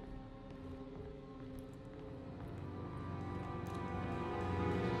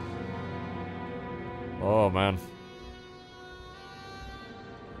 Oh, man.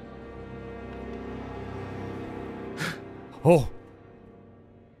 Oh.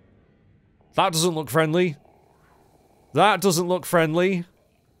 That doesn't look friendly. That doesn't look friendly.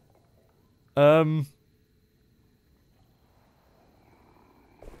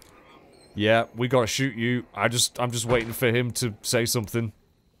 Yeah, we gotta shoot you. I'm just waiting for him to say something.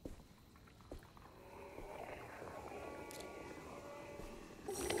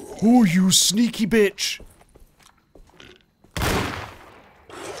 Oh, you sneaky bitch!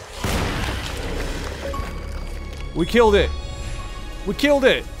 We killed it! We killed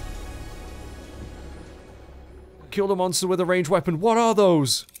it! Killed a monster with a ranged weapon. What are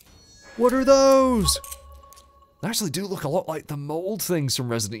those? What are those? They actually do look a lot like the mold things from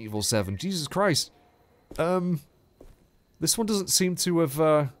Resident Evil 7. Jesus Christ. This one doesn't seem to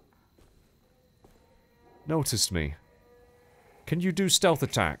have, noticed me. Can you do stealth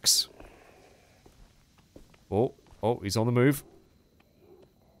attacks? Oh, he's on the move.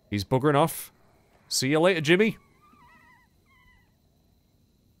 He's buggering off. See you later, Jimmy.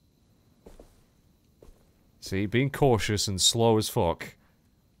 See, being cautious and slow as fuck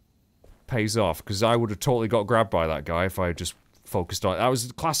pays off, because I would have totally got grabbed by that guy if I had just focused on it. That was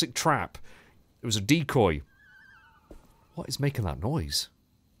a classic trap. It was a decoy. What is making that noise?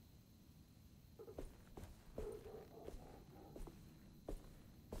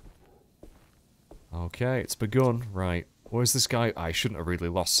 Okay, it's begun. Right. Where's this guy? I shouldn't have really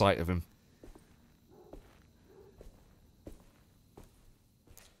lost sight of him.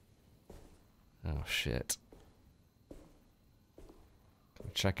 Oh, shit.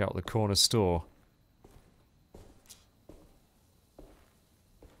 Check out the corner store.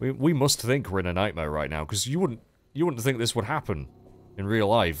 We must think we're in a nightmare right now, because you wouldn't think this would happen in real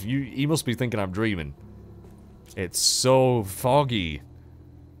life. He must be thinking I'm dreaming. It's so foggy.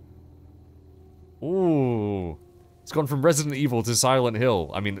 Ooh. It's gone from Resident Evil to Silent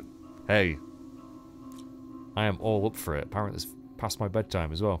Hill. I mean, hey. I am all up for it. Apparently it's past my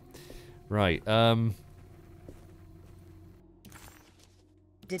bedtime as well. Right,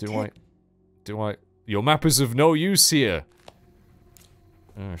 Do I... Your map is of no use here.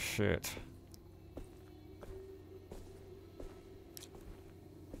 Oh, shit.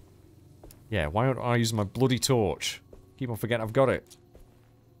 Yeah, why don't I use my bloody torch? Keep on forgetting I've got it.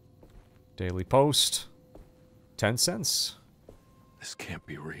 Daily post. 10 cents. This can't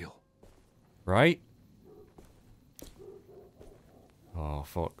be real. Right? Oh,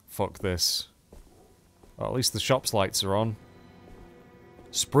 fuck. Fuck this. Well, at least the shop's lights are on.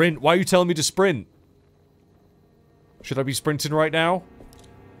 Sprint? Why are you telling me to sprint? Should I be sprinting right now?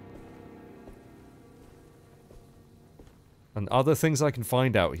 And are there things I can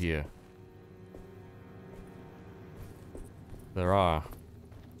find out here? There are.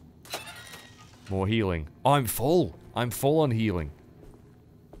 More healing. Oh, I'm full. I'm full on healing.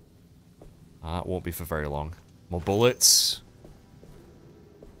 That won't be for very long. More bullets.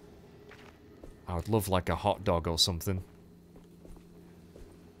 I would love like a hot dog or something.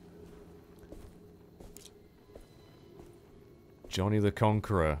 Johnny the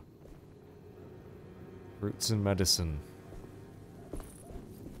Conqueror. Roots and medicine. I'm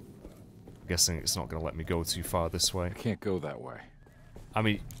guessing it's not going to let me go too far this way. I can't go that way. I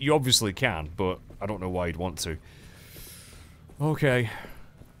mean, you obviously can, but I don't know why you'd want to. Okay.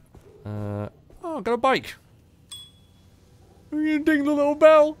 Oh, I got a bike. I'm gonna ding the little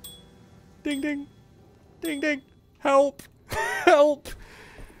bell. Ding ding. Ding ding. Help. Help.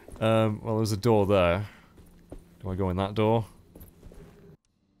 Well, there's a door there. Do I go in that door?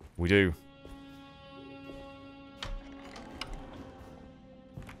 We do.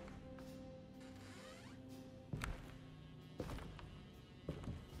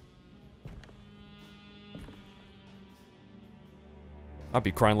 I'd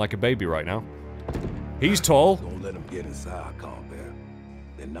be crying like a baby right now. He's tall. Don't let him get inside, combat.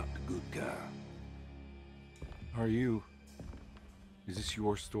 They're not the good kind. Are you... Is this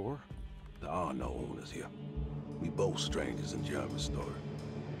your store? There are no owners here. We both strangers in Jeremy's story.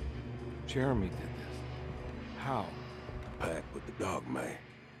 Jeremy did this. How? Pact with the dog man.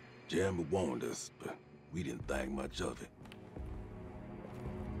 Jeremy warned us, but we didn't think much of it.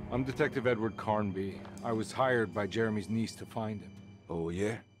 I'm Detective Edward Carnby. I was hired by Jeremy's niece to find him. Oh,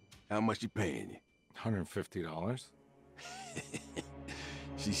 yeah? How much you paying you? $150.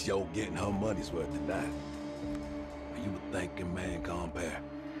 She's sure getting her money's worth tonight. Are you a thinking man, compare?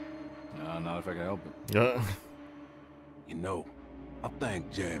 No, not if I can help it. Yeah. You know, I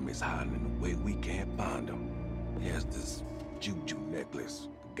think Jeremy's hiding in a way we can't find him. He has this juju necklace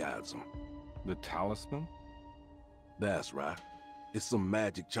that guides him. The talisman? That's right. It's some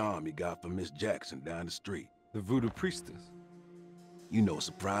magic charm he got from Miss Jackson down the street. The voodoo priestess? You know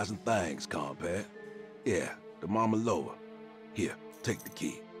surprising things, compadre. Yeah, the Mama Loa. Here, take the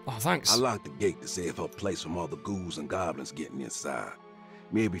key. Oh, thanks. I locked the gate to save her place from all the ghouls and goblins getting inside.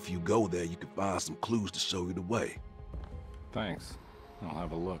 Maybe if you go there, you can find some clues to show you the way. Thanks. I'll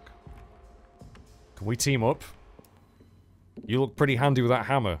have a look. Can we team up? You look pretty handy with that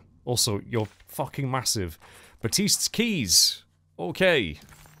hammer. Also, you're fucking massive. Batiste's keys. Okay.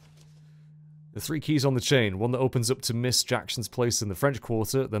 The 3 keys on the chain. One that opens up to Miss Jackson's place in the French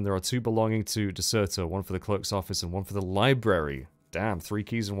Quarter. Then there are 2 belonging to Deserto. One for the clerk's office and one for the library. Damn, 3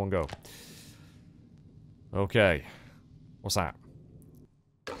 keys in one go. Okay. What's that?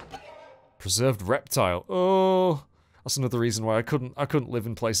 Preserved reptile. Oh, that's another reason why I couldn't live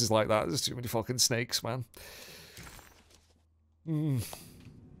in places like that. There's too many fucking snakes, man.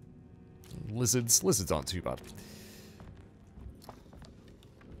 Lizards aren't too bad.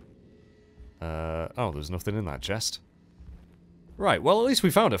 Oh, there's nothing in that chest. Right, well, at least we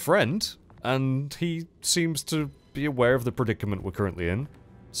found a friend, and he seems to be aware of the predicament we're currently in,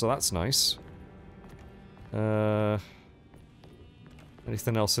 so that's nice.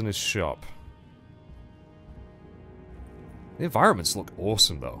 Anything else in his shop? The environments look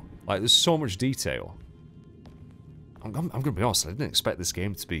awesome, though. Like, there's so much detail. I'm gonna be honest, I didn't expect this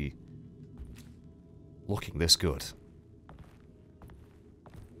game to be looking this good.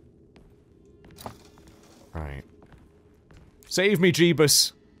 Right. Save me,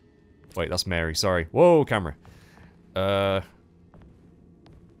 Jeebus! Wait, that's Mary, sorry. Whoa, camera. Right,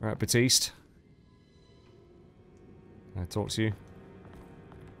 Batiste. Can I talk to you?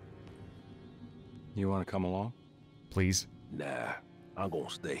 You want to come along? Please. Nah, I'm gonna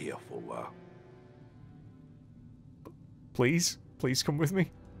stay here for a while. Please? Please come with me?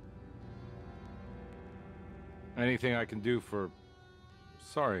 Anything I can do for...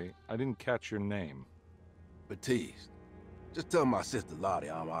 Sorry, I didn't catch your name. Batiste. Just tell my sister Lottie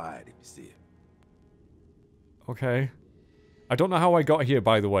I'm alright if you see her. Okay. I don't know how I got here,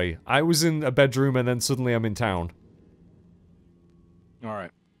 by the way. I was in a bedroom and then suddenly I'm in town.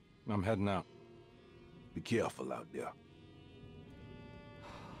 Alright. I'm heading out. Be careful out there.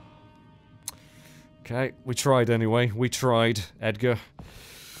 Okay, we tried anyway. We tried, Edgar.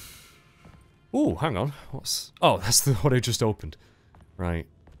 Ooh, hang on. What's... Oh, that's what I just opened. Right.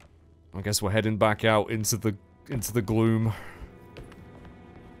 I guess we're heading back out into the gloom.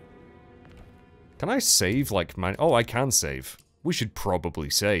 Can I save, like, man? Oh, I can save. We should probably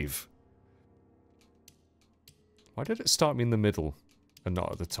save. Why did it start me in the middle and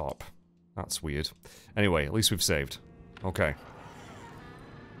not at the top? That's weird. Anyway, at least we've saved. Okay.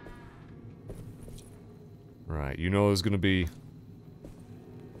 Right, you know there's gonna be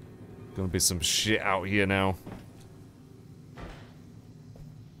some shit out here now.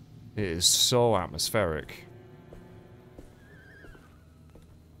 It is so atmospheric.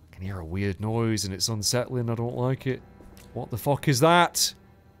 I can hear a weird noise and it's unsettling, I don't like it. What the fuck is that?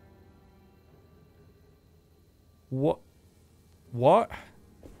 What? What?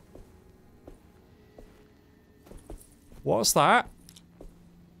 What's that?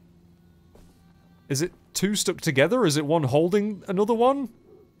 Is it 2 stuck together? Is it one holding another one?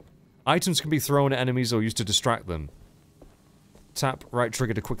 Items can be thrown at enemies or used to distract them. Tap right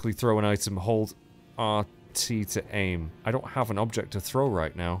trigger to quickly throw an item. Hold RT to aim. I don't have an object to throw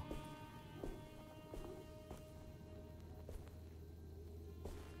right now.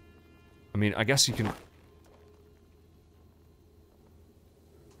 I mean, I guess you can...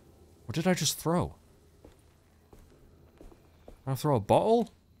 What did I just throw? Did I throw a bottle?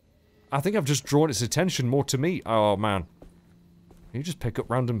 I think I've just drawn its attention more to me. Oh, man. Can you just pick up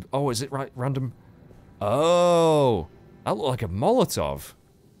random... Oh, is it right? Random... Oh! That looked like a Molotov.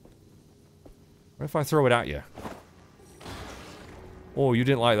 What if I throw it at you? Oh, you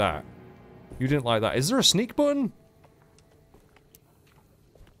didn't like that. You didn't like that. Is there a sneak button?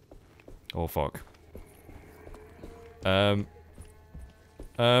 Oh, fuck. It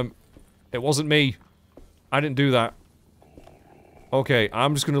wasn't me. I didn't do that. Okay,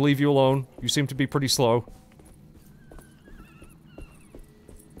 I'm just gonna leave you alone. You seem to be pretty slow.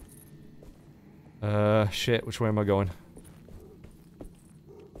 Shit, which way am I going?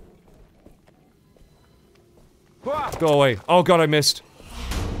 Go away. Oh god, I missed.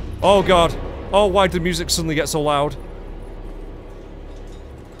 Oh god. Oh, why did the music suddenly get so loud?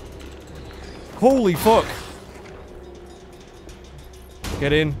 Holy fuck.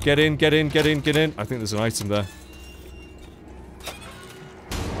 Get in, get in, get in, get in, get in. I think there's an item there.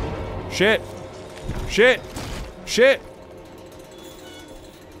 Shit. Shit. Shit.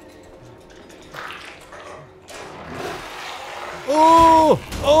 Oh!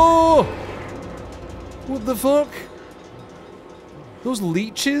 Oh! What the fuck? Those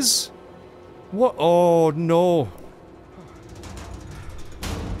leeches? What? Oh, no.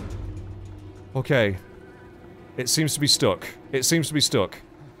 Okay. It seems to be stuck. It seems to be stuck.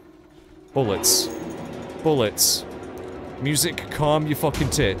 Bullets. Bullets. Music, calm your fucking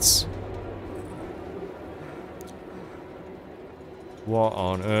tits. What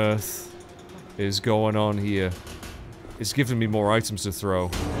on earth is going on here? It's giving me more items to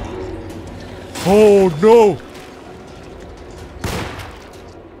throw. Oh, no!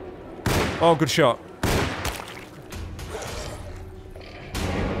 Oh, good shot.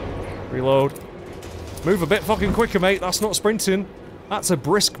 Reload. Move a bit fucking quicker, mate. That's not sprinting. That's a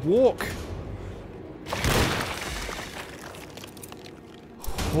brisk walk.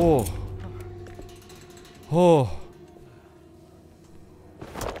 Oh. Oh.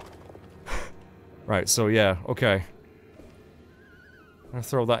 Right, so yeah, okay. I'm gonna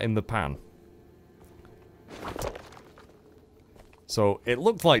throw that in the pan. So, it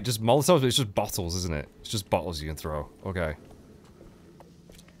looked like just Molotovs, but it's just bottles, isn't it? It's just bottles you can throw. Okay.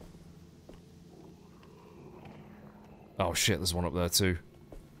 Oh shit, there's one up there too.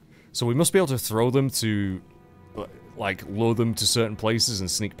 So we must be able to throw them to, like, lure them to certain places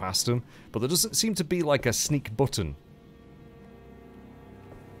and sneak past them. But there doesn't seem to be, like, a sneak button.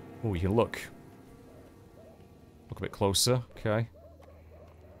 Oh, you can look. Look a bit closer, okay.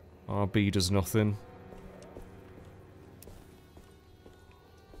 RB does nothing.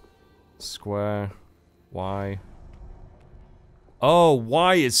 Square. Y. Oh,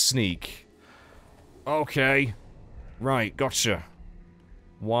 Y is sneak. Okay. Right, gotcha.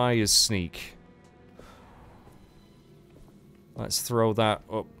 Y is sneak. Let's throw that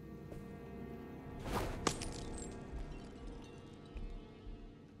up.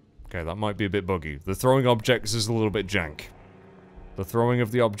 Okay, that might be a bit buggy. The throwing objects is a little bit jank. The throwing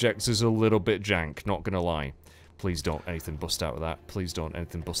of the objects is a little bit jank, not gonna lie. Please don't anything bust out of that. Please don't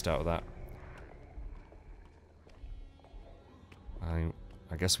anything bust out of that.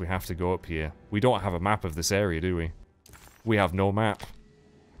 I guess we have to go up here. We don't have a map of this area, do we? We have no map.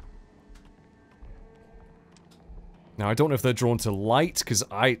 Now, I don't know if they're drawn to light, because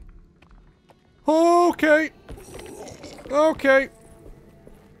I... Okay! Okay!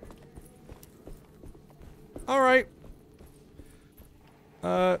 Alright.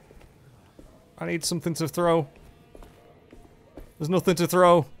 I need something to throw. There's nothing to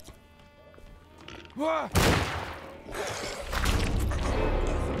throw.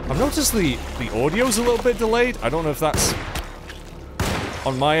 I've noticed the audio's a little bit delayed. I don't know if that's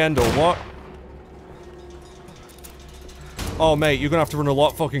on my end or what. Oh, mate, you're gonna have to run a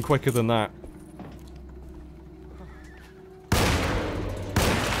lot fucking quicker than that.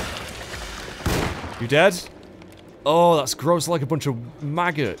 You dead? Oh, that's gross, like a bunch of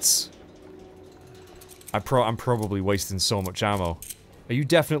maggots. I'm probably wasting so much ammo. Are you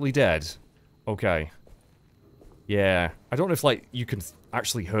definitely dead? Okay. Yeah. I don't know if, like, you can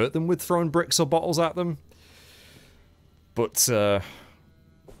actually hurt them with throwing bricks or bottles at them. But,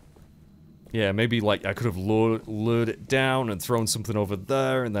 yeah, maybe, like, I could have lured it down and thrown something over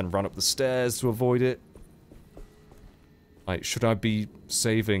there and then run up the stairs to avoid it. Like, should I be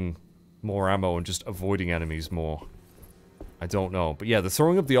saving more ammo and just avoiding enemies more? I don't know. But yeah, the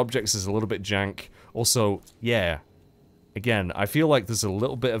throwing of the objects is a little bit jank. Also, yeah. Again, I feel like there's a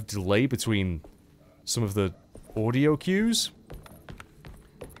little bit of delay between some of the audio cues.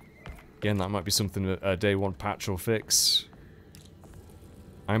 Again, that might be something a day one patch will fix.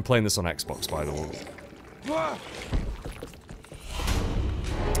 I'm playing this on Xbox, by the way.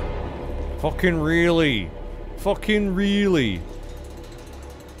 Fucking really? Fucking really?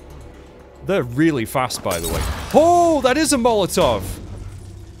 They're really fast, by the way. Oh, that is a Molotov!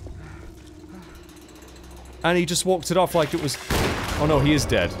 And he just walked it off like it was... Oh no, he is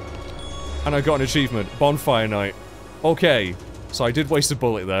dead. And I got an achievement. Bonfire night. Okay. So I did waste a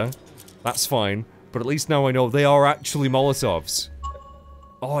bullet there. That's fine. But at least now I know they are actually Molotovs.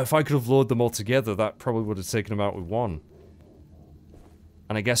 Oh, if I could have lured them all together, that probably would have taken them out with one.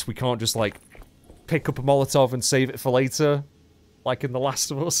 And I guess we can't just, like, pick up a Molotov and save it for later. Like in The Last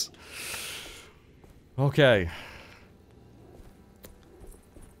of Us. Okay.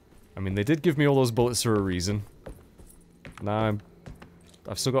 I mean, they did give me all those bullets for a reason. Now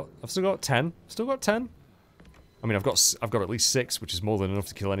I've still got 10. Still got 10. I mean, I've got at least 6, which is more than enough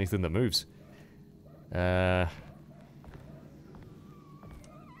to kill anything that moves.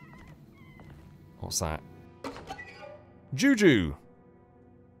 What's that? Juju.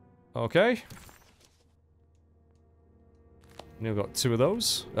 Okay. Now got 2 of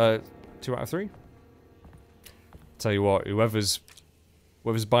those. 2 out of 3. Tell you what, whoever's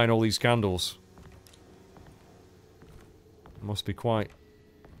buying all these candles must be quite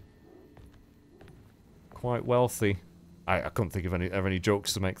wealthy. I couldn't think of any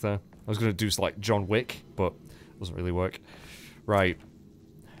jokes to make there. I was gonna do like John Wick, but it doesn't really work. Right.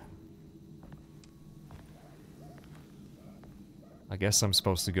 I guess I'm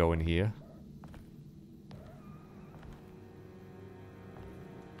supposed to go in here.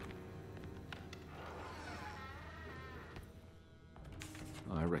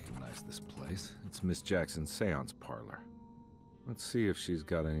 I recognize this place. It's Miss Jackson's seance parlor. Let's see if she's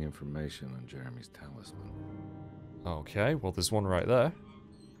got any information on Jeremy's talisman. Okay, well there's one right there.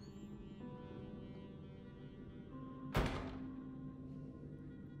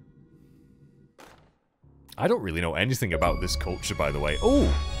 I don't really know anything about this culture, by the way.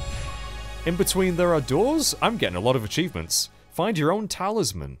 Oh! In between there are doors? I'm getting a lot of achievements. Find your own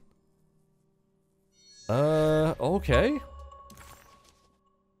talisman. Okay.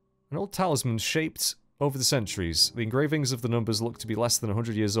 An old talisman shaped over the centuries. The engravings of the numbers look to be less than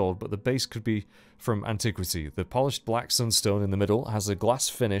 100 years old, but the base could be from antiquity. The polished black sunstone in the middle has a glass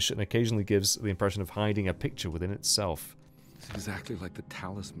finish and occasionally gives the impression of hiding a picture within itself. It's exactly like the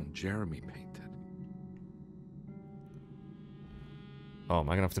talisman Jeremy painted. Oh, am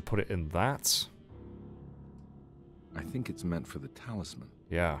I gonna have to put it in that? I think it's meant for the talisman.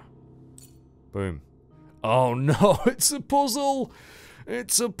 Yeah. Boom. Oh no, it's a puzzle!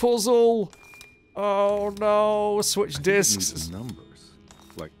 It's a puzzle! Oh no, switch discs. Numbers,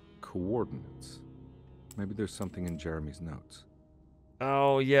 like coordinates. Maybe there's something in Jeremy's notes.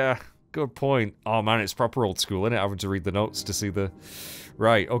 Oh yeah, good point. Oh man, it's proper old school, isn't it? Having to read the notes to see the...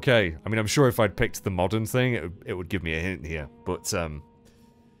 Right, okay. I mean, I'm sure if I'd picked the modern thing, it would give me a hint here, but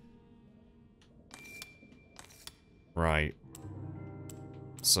right.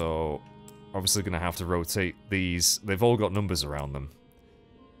 So, obviously gonna have to rotate these. They've all got numbers around them.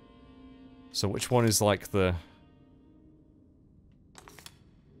 So which one is like the...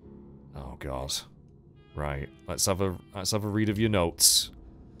 Oh god. Right. Let's have a read of your notes.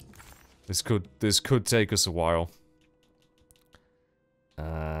 This could take us a while.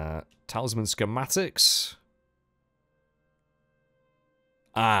 Talisman schematics.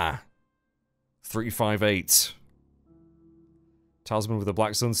 Ah. 358. Talisman with a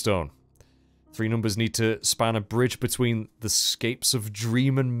black sunstone. 3 numbers need to span a bridge between the scapes of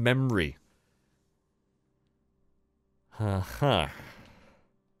dream and memory. Uh-huh.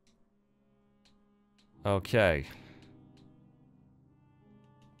 Okay.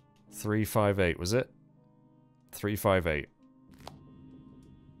 358, was it? 358.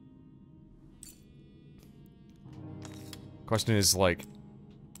 Question is, like...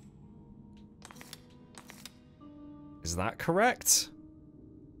 Is that correct?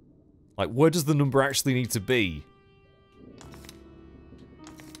 Like, where does the number actually need to be?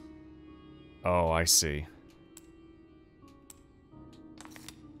 Oh, I see.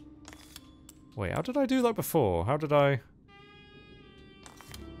 Wait, how did I do that before? How did I...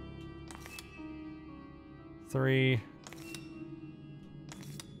 3...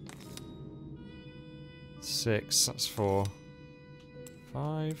 6, that's 4...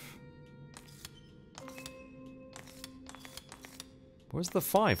 5... Where's the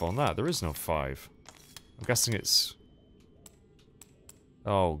 5 on that? There is no 5. I'm guessing it's...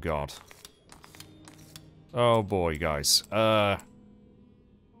 Oh, God. Oh, boy, guys. I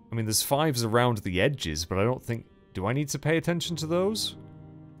mean, there's 5s around the edges, but I don't think... Do I need to pay attention to those?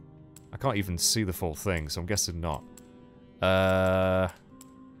 I can't even see the full thing, so I'm guessing not. I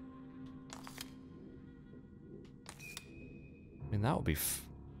mean, that would be...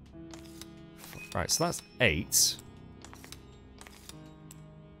 Right, so that's 8.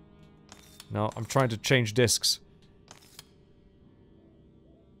 No, I'm trying to change discs.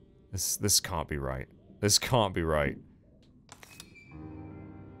 This can't be right. This can't be right.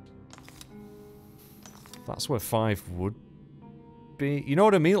 That's where 5 would be. You know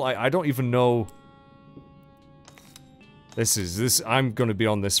what I mean? Like, I don't even know. I'm gonna be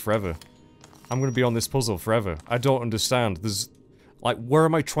on this forever. I'm gonna be on this puzzle forever. I don't understand. There's, like, where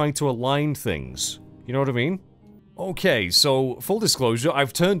am I trying to align things? You know what I mean? Okay, so, full disclosure,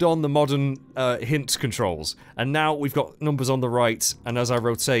 I've turned on the modern hint controls, and now we've got numbers on the right, and as I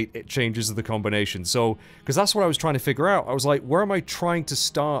rotate, it changes the combination. So, because that's what I was trying to figure out. I was like, where am I trying to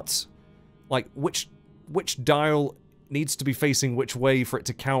start? Like, which dial needs to be facing which way for it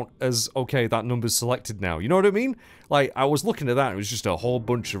to count as, okay, that number's selected now. You know what I mean? Like, I was looking at that, and it was just a whole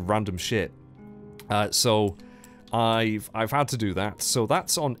bunch of random shit. So, I've had to do that. So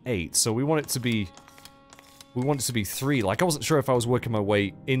that's on 8, so we want it to be... We want it to be 3. Like, I wasn't sure if I was working my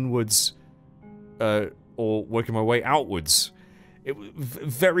way inwards, or working my way outwards. It was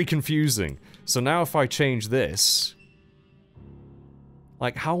very confusing. So now if I change this...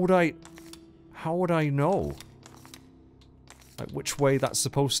 Like, how would I know? Like, which way that's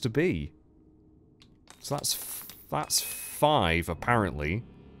supposed to be? So that's 5, apparently.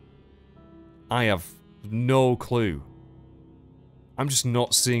 I have no clue. I'm just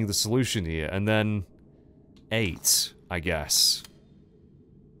not seeing the solution here, and then... 8, I guess.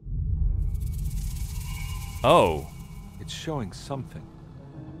 Oh. It's showing something.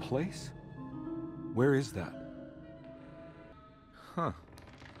 A place? Where is that? Huh.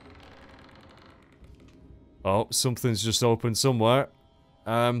 Oh, something's just opened somewhere.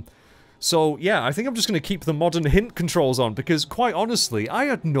 So, yeah, I think I'm just going to keep the modern hint controls on, because, quite honestly, I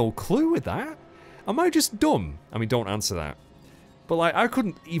had no clue with that. Am I just dumb? I mean, don't answer that. But, like, I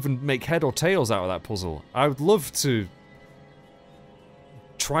couldn't even make head or tails out of that puzzle. I would love to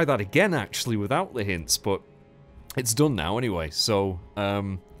try that again, actually, without the hints, but it's done now anyway, so,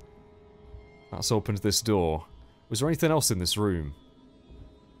 that's opened this door. Was there anything else in this room?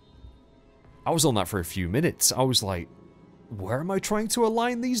 I was on that for a few minutes. I was like, where am I trying to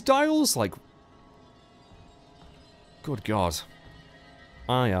align these dials? Like, good God.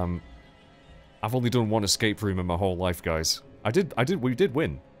 I've only done one escape room in my whole life, guys. We did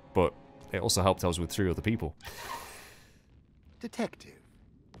win, but it also helped I was with 3 other people. Detective,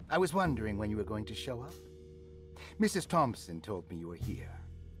 I was wondering when you were going to show up. Mrs. Thompson told me you were here.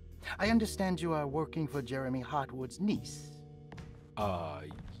 I understand you are working for Jeremy Hartwood's niece.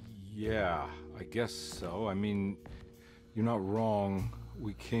 Yeah, I guess so. I mean, you're not wrong.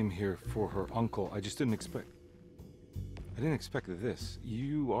 We came here for her uncle. I just didn't expect... I didn't expect this.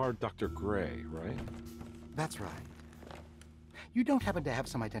 You are Dr. Gray, right? That's right. You don't happen to have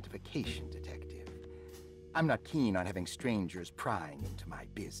some identification, Detective. I'm not keen on having strangers prying into my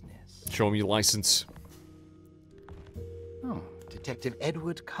business. Show me your license. Oh, Detective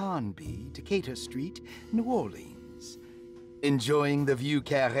Edward Carnby, Decatur Street, New Orleans. Enjoying the Vieux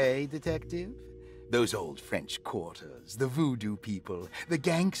Carré, Detective? Those old French quarters, the voodoo people, the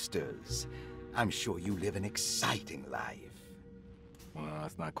gangsters. I'm sure you live an exciting life. Well,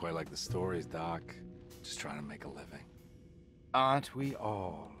 it's not quite like the stories, Doc. Just trying to make a living. Aren't we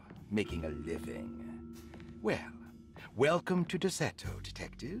all making a living? Well, welcome to Deseto,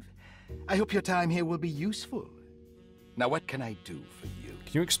 Detective. I hope your time here will be useful. Now, what can I do for you?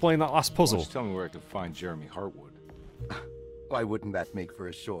 Can you explain that last puzzle? Just tell me where I can find Jeremy Hartwood. Why wouldn't that make for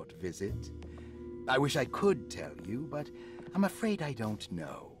a short visit? I wish I could tell you, but I'm afraid I don't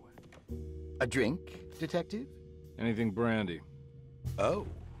know. A drink, Detective? Anything brandy. Oh,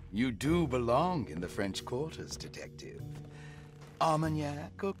 you do belong in the French quarters, Detective.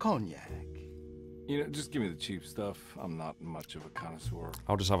 Armagnac or cognac? You know, just give me the cheap stuff. I'm not much of a connoisseur.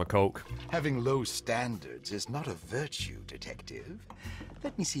 I'll just have a Coke. Having low standards is not a virtue, Detective.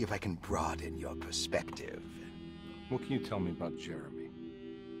 Let me see if I can broaden your perspective. What can you tell me about Jeremy?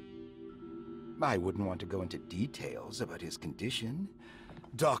 I wouldn't want to go into details about his condition.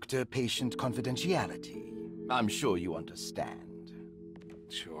 Doctor-patient confidentiality. I'm sure you understand.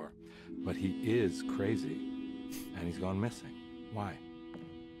 Sure, but he is crazy, and he's gone missing. Why?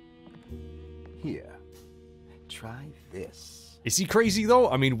 Here, try this. Is he crazy, though?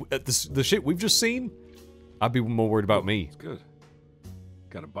 I mean, the shit we've just seen? I'd be more worried about me. It's good.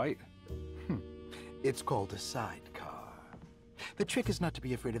 Got a bite? It's called a sidecar. The trick is not to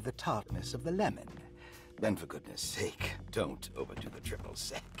be afraid of the tartness of the lemon. Then, for goodness sake, don't overdo the triple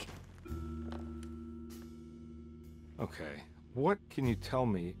sec. Okay, what can you tell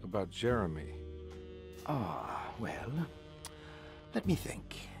me about Jeremy? Well, let me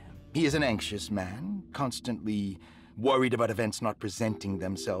think. He is an anxious man, constantly worried about events not presenting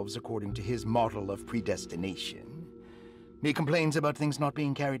themselves according to his model of predestination. He complains about things not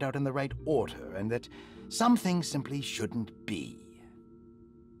being carried out in the right order, and that some things simply shouldn't be.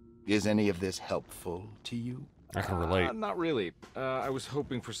 Is any of this helpful to you? I can relate. Not really. I was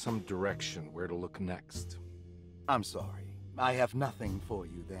hoping for some direction where to look next. I'm sorry. I have nothing for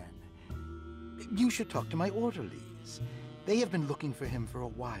you then. You should talk to my orderlies. They have been looking for him for a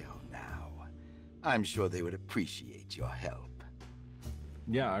while now. I'm sure they would appreciate your help.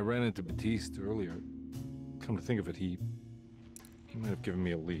 Yeah, I ran into Batiste earlier. Come to think of it, he might have given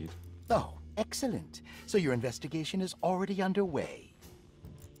me a lead. Oh, excellent. So your investigation is already underway.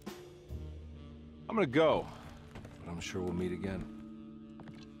 I'm gonna go, but I'm sure we'll meet again.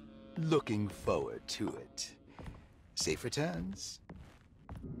 Looking forward to it. Safe returns.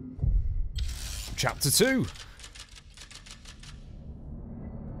 Chapter 2.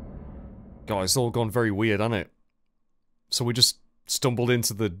 God, it's all gone very weird, hasn't it? So we just stumbled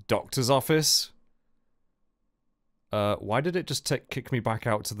into the doctor's office. Why did it just kick me back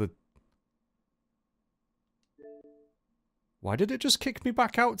out to the... Why did it just kick me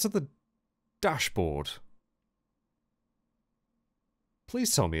back out to the dashboard?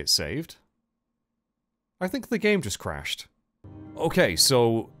 Please tell me it's saved. I think the game just crashed. Okay,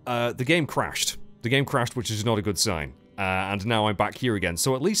 so, the game crashed. The game crashed, which is not a good sign. And now I'm back here again.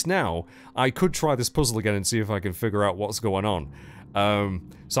 So at least now, I could try this puzzle again and see if I can figure out what's going on.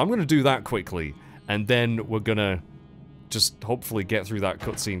 So I'm gonna do that quickly, and then we're gonna just hopefully get through that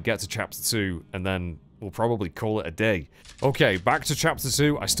cutscene, get to Chapter 2, and then we'll probably call it a day. Okay, back to Chapter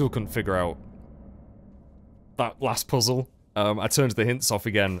 2. I still couldn't figure out that last puzzle. I turned the hints off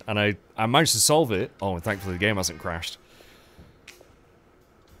again, and I managed to solve it. Oh, and thankfully the game hasn't crashed.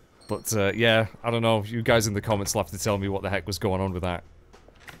 But, yeah, I don't know. You guys in the comments will have to tell me what the heck was going on with that.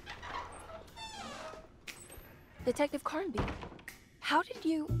 Detective Carnby, how did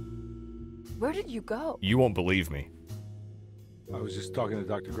you... Where did you go? You won't believe me. I was just talking to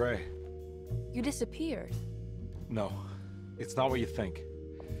Dr. Gray. You disappeared. No, it's not what you think.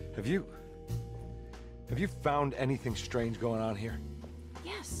 Have you found anything strange going on here?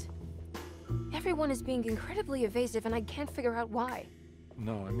 Yes. Everyone is being incredibly evasive and I can't figure out why.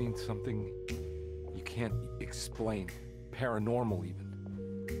 No, I mean something you can't explain. Paranormal,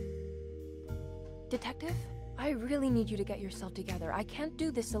 even. Detective, I really need you to get yourself together. I can't do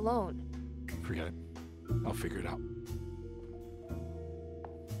this alone. Forget it. I'll figure it out.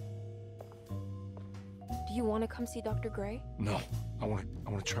 Do you want to come see Dr. Gray? No, I want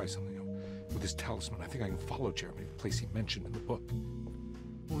to try something. With this talisman, I think I can follow Jeremy to the place he mentioned in the book.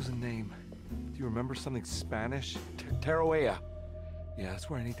 What was the name? Do you remember something Spanish? Teroea. Yeah, that's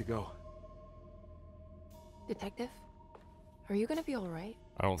where I need to go. Detective, are you gonna be alright?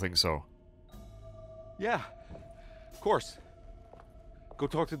 I don't think so. Yeah, of course. Go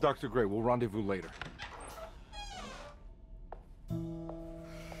talk to Dr. Gray. We'll rendezvous later.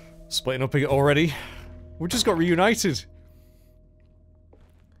 Splitting up already? We just got reunited.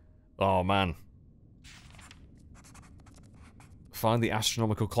 Oh, man. Find the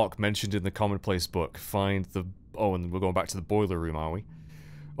astronomical clock mentioned in the commonplace book. Find the... Oh, and we're going back to the boiler room, are we?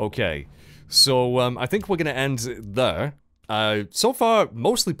 Okay. So, I think we're going to end there. So far,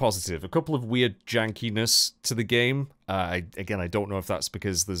 mostly positive. A couple of weird jankiness to the game. Again, I don't know if that's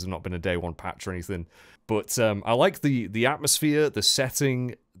because there's not been a day one patch or anything. But I like the atmosphere, the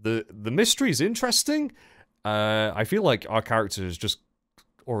setting. The mystery is interesting. I feel like our character is just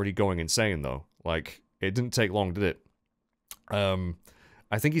already going insane, though. Like, it didn't take long, did it?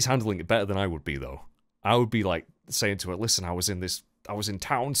 I think he's handling it better than I would be, though. I would be, like, saying to her, listen, I was in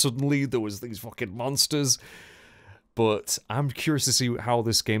town suddenly, there was these fucking monsters. But I'm curious to see how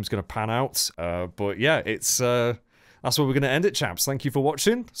this game's going to pan out. But yeah, that's where we're going to end it, chaps. Thank you for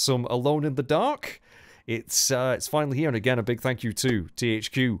watching some Alone in the Dark. It's finally here, and again, a big thank you to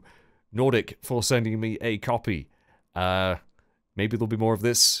THQ Nordic for sending me a copy. Maybe there'll be more of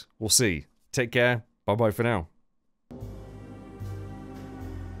this. We'll see. Take care. Bye-bye for now.